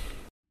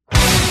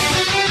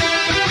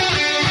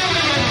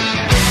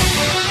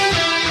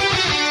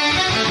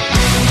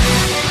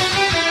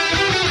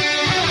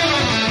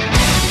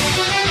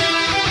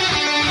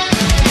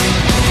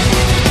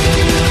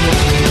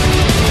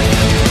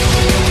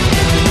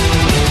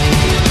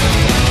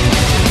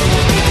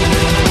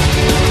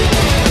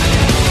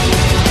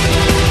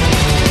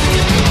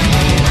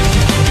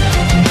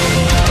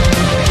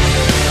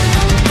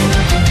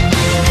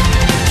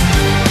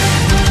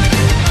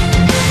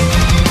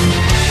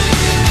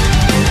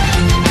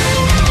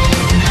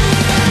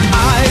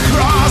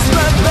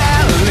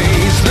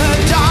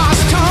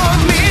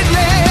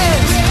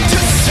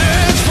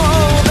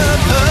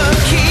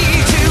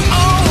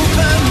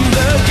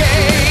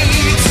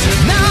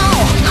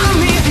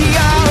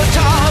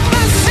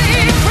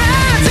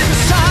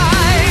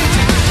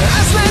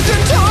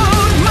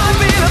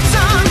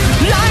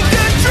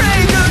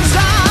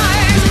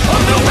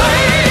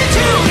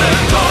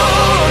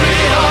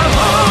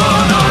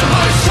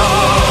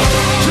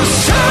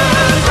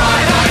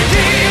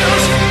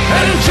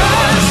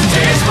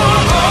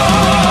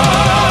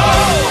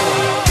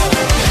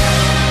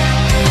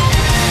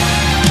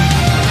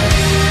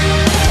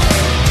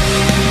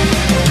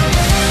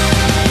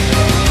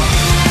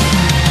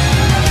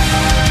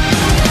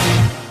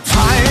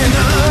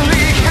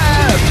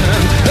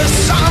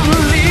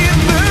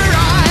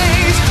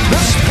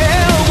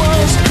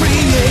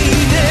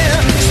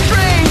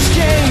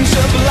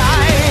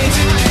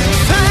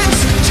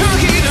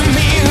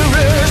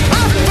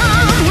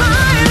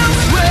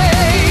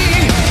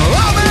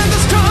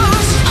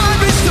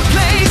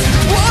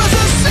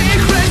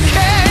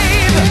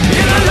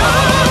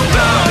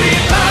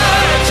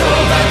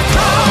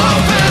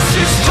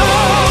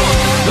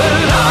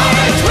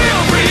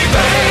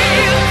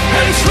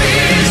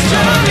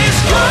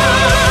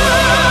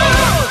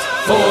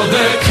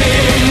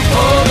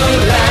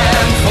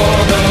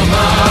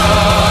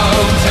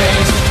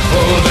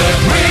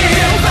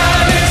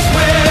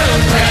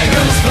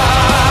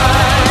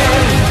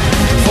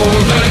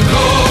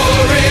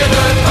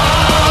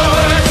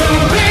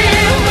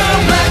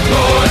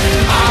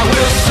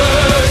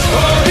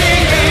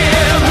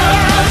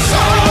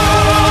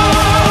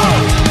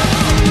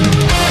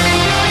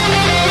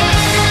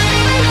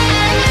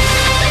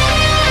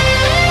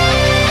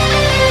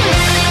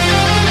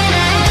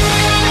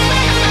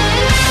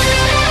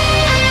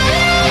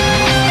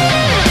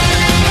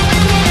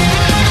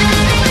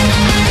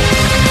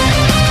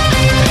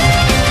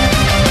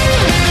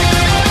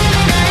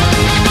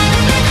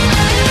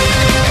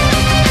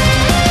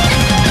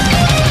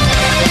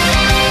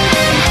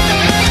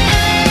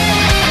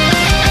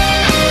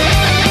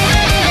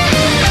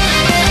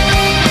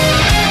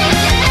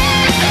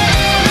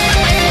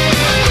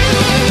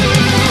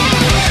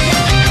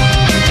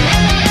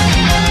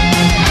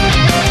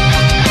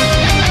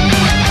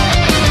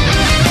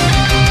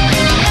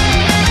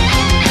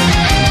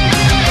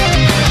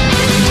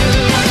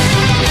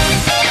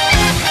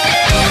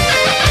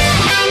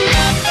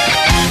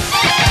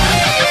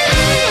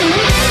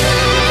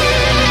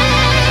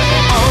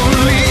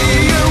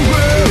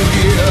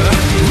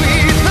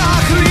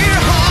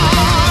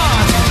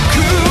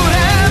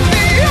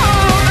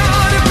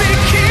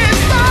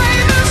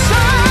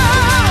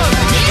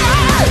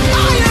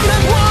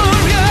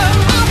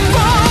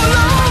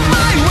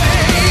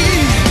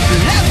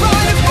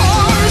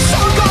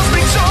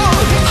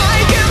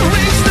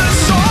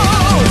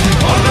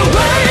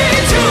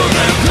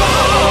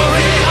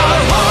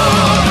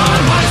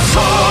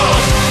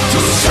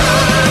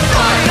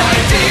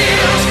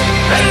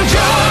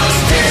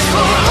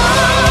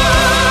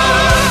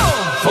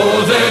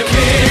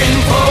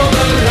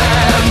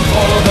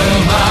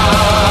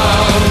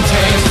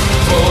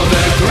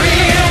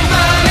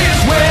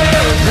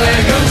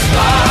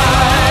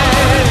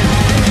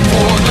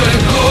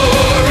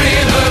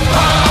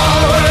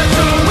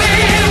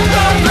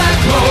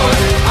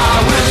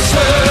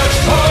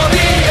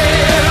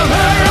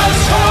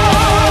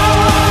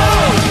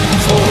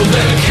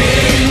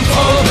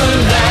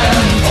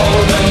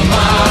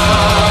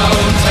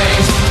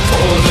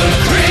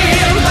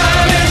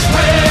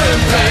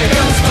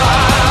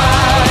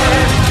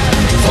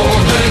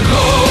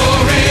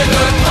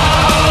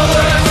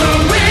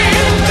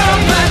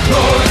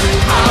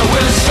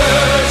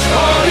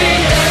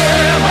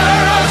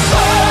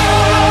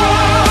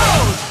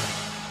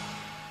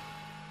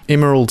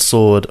 Emerald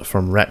Sword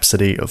from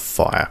Rhapsody of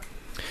Fire.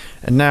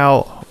 And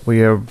now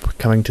we are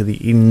coming to the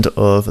end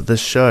of this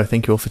show.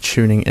 Thank you all for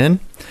tuning in.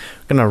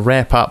 I'm going to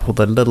wrap up with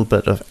a little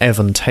bit of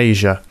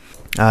Avantasia.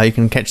 You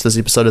can catch this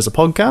episode as a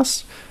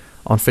podcast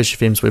on Fresh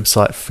FM's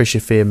website,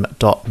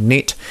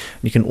 freshfm.net.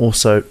 You can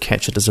also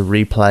catch it as a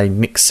replay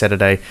next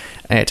Saturday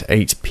at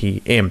 8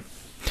 p.m.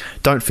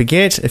 Don't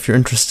forget, if you're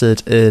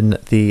interested in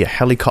the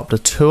helicopter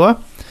tour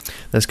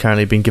that's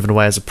currently been given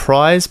away as a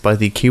prize by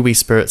the Kiwi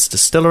Spirits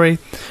Distillery,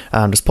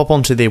 just pop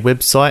onto their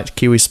website,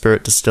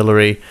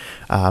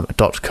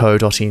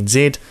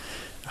 kiwispiritdistillery.co.nz,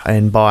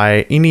 and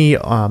buy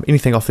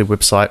anything off their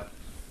website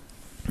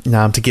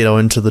to get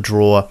into the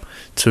draw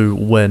to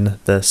win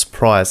this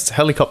prize. It's a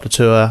helicopter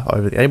tour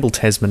over the Abel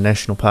Tasman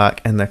National Park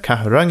and the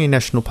Kahurangi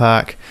National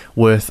Park,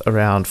 worth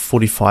around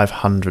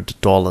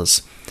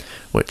 $4,500.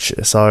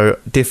 So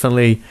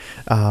definitely,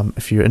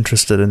 if you're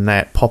interested in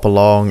that, pop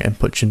along and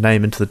put your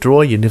name into the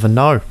draw. You never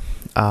know.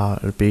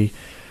 Might be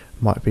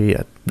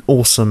an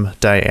awesome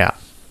day out.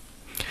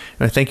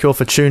 Anyway, thank you all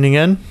for tuning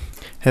in.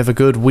 Have a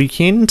good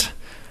weekend.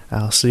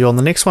 I'll see you on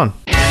the next one.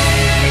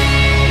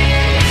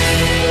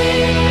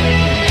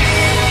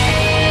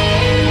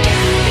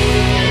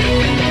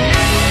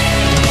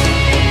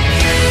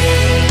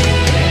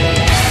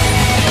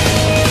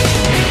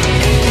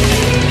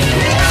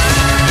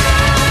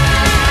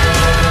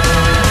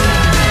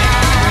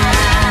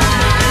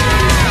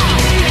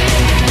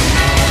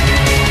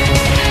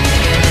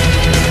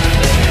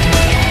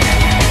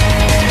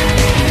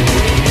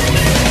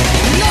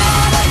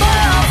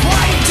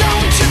 Why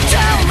don't you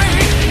tell me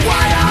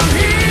why I'm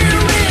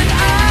here in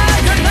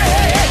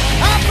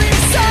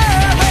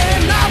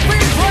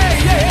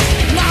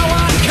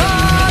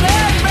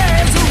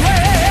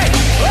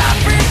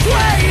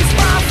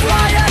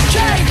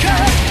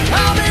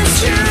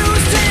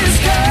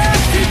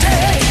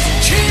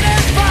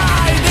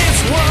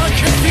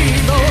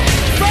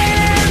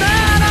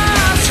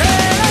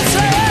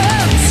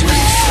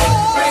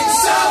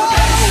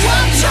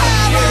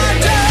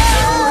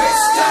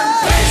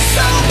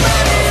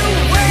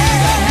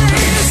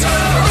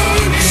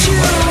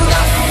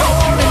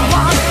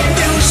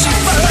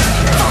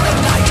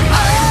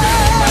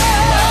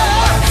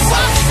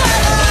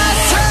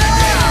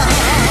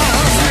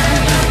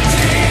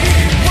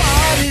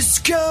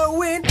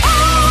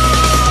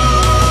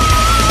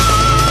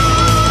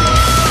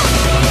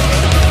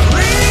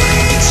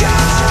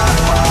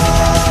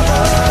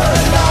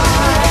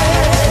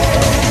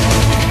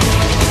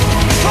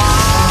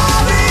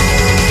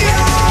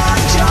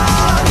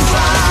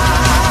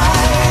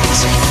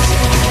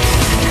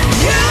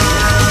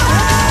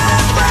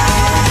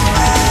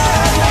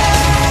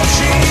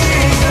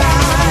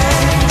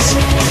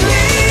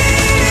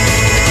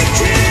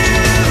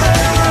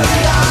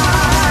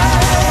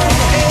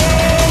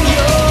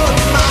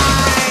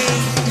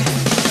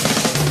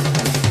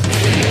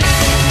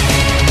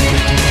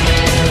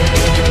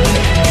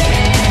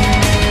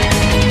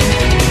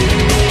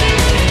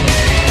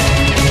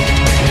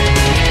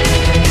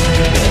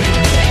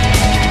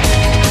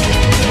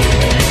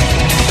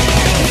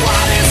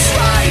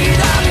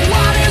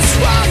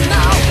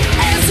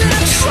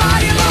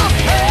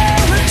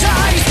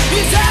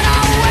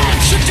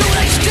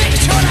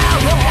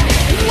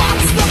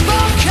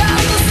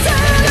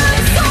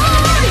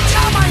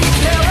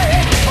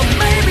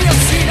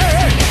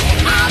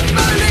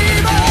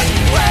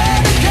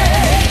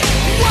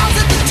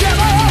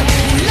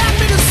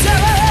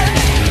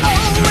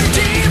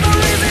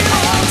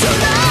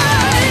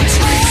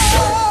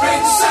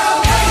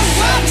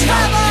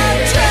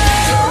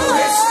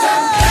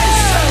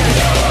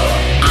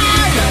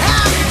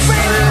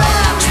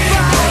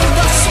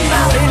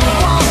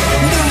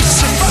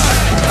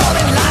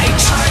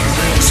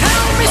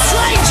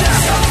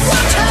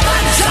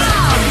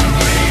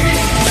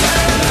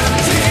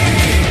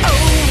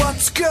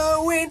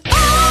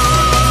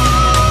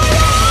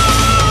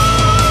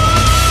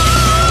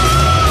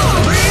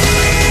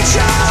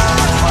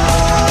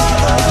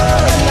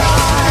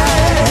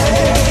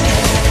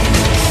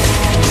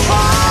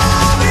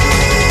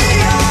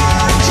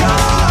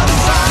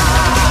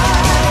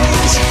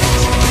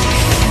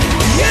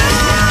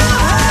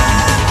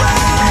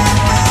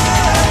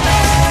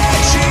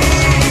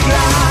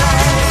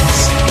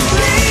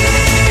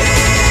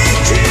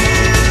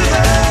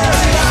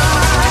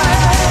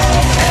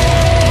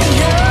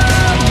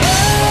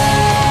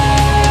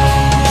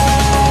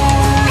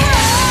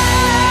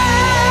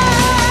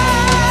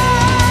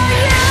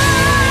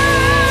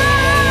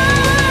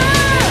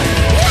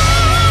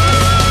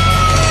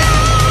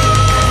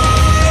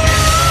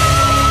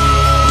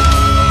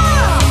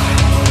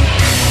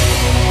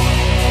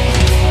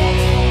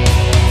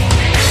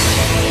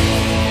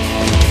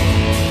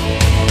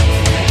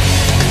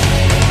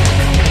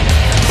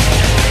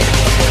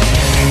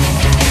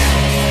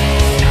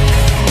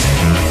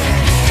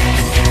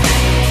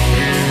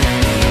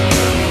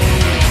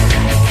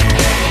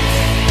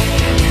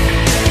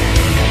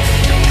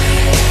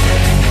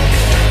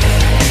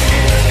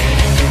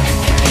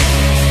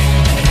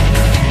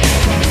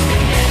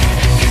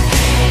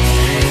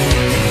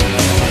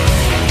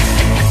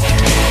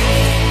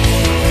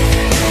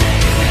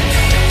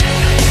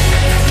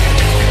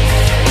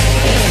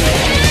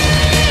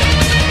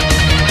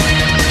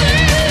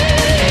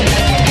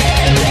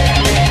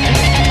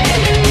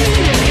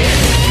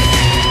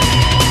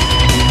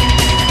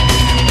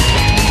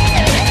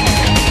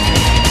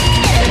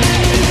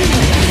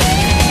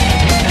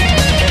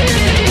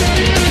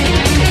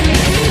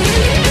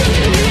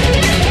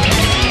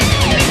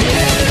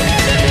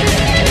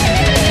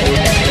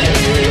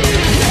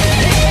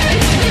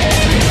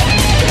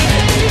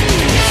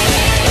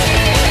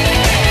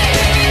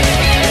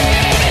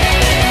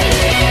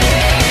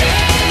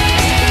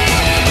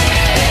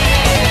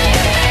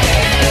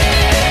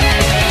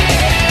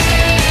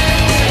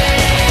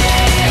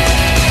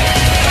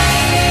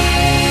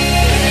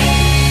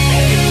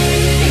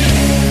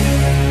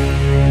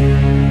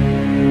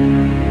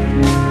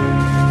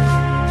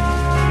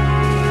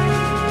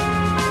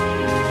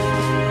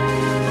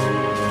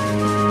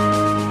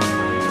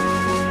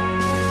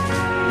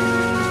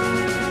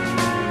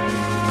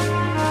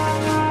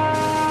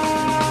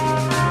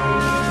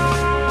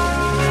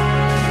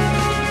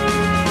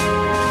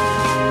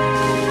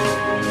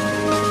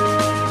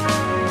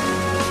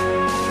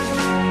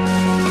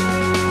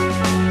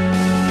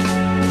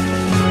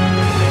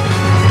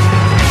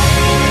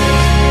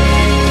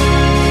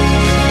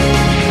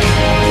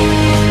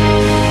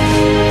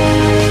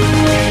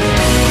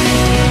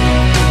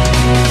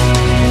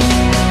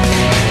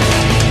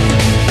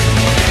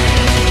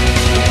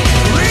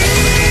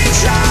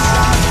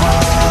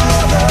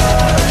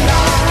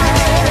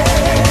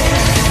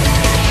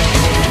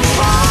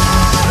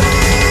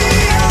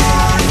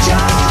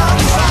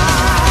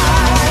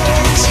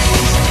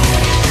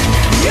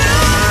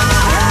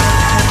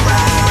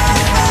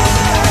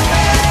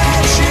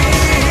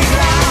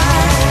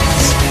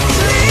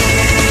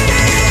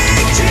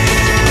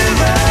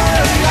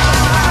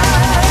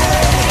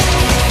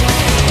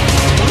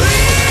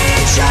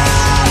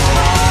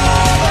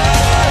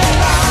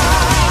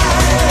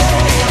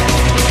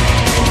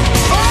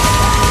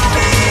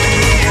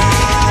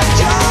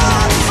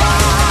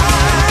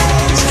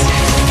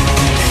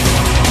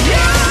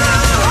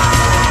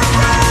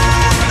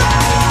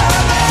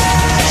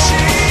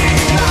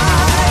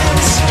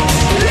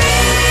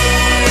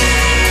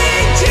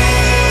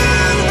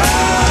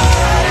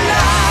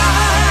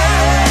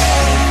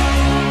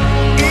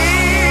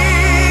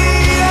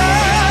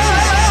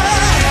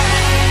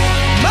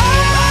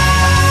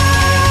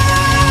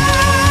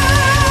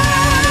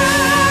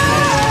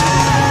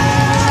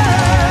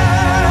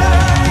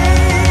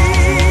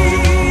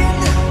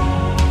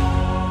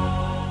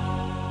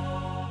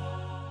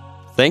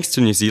Thanks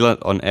to New Zealand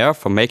On Air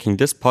for making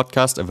this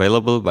podcast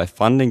available by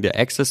funding the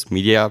Access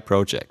Media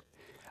project.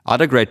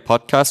 Other great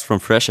podcasts from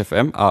Fresh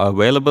FM are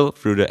available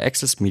through the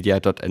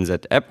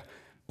accessmedia.nz app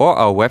or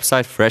our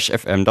website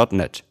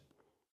freshfm.net.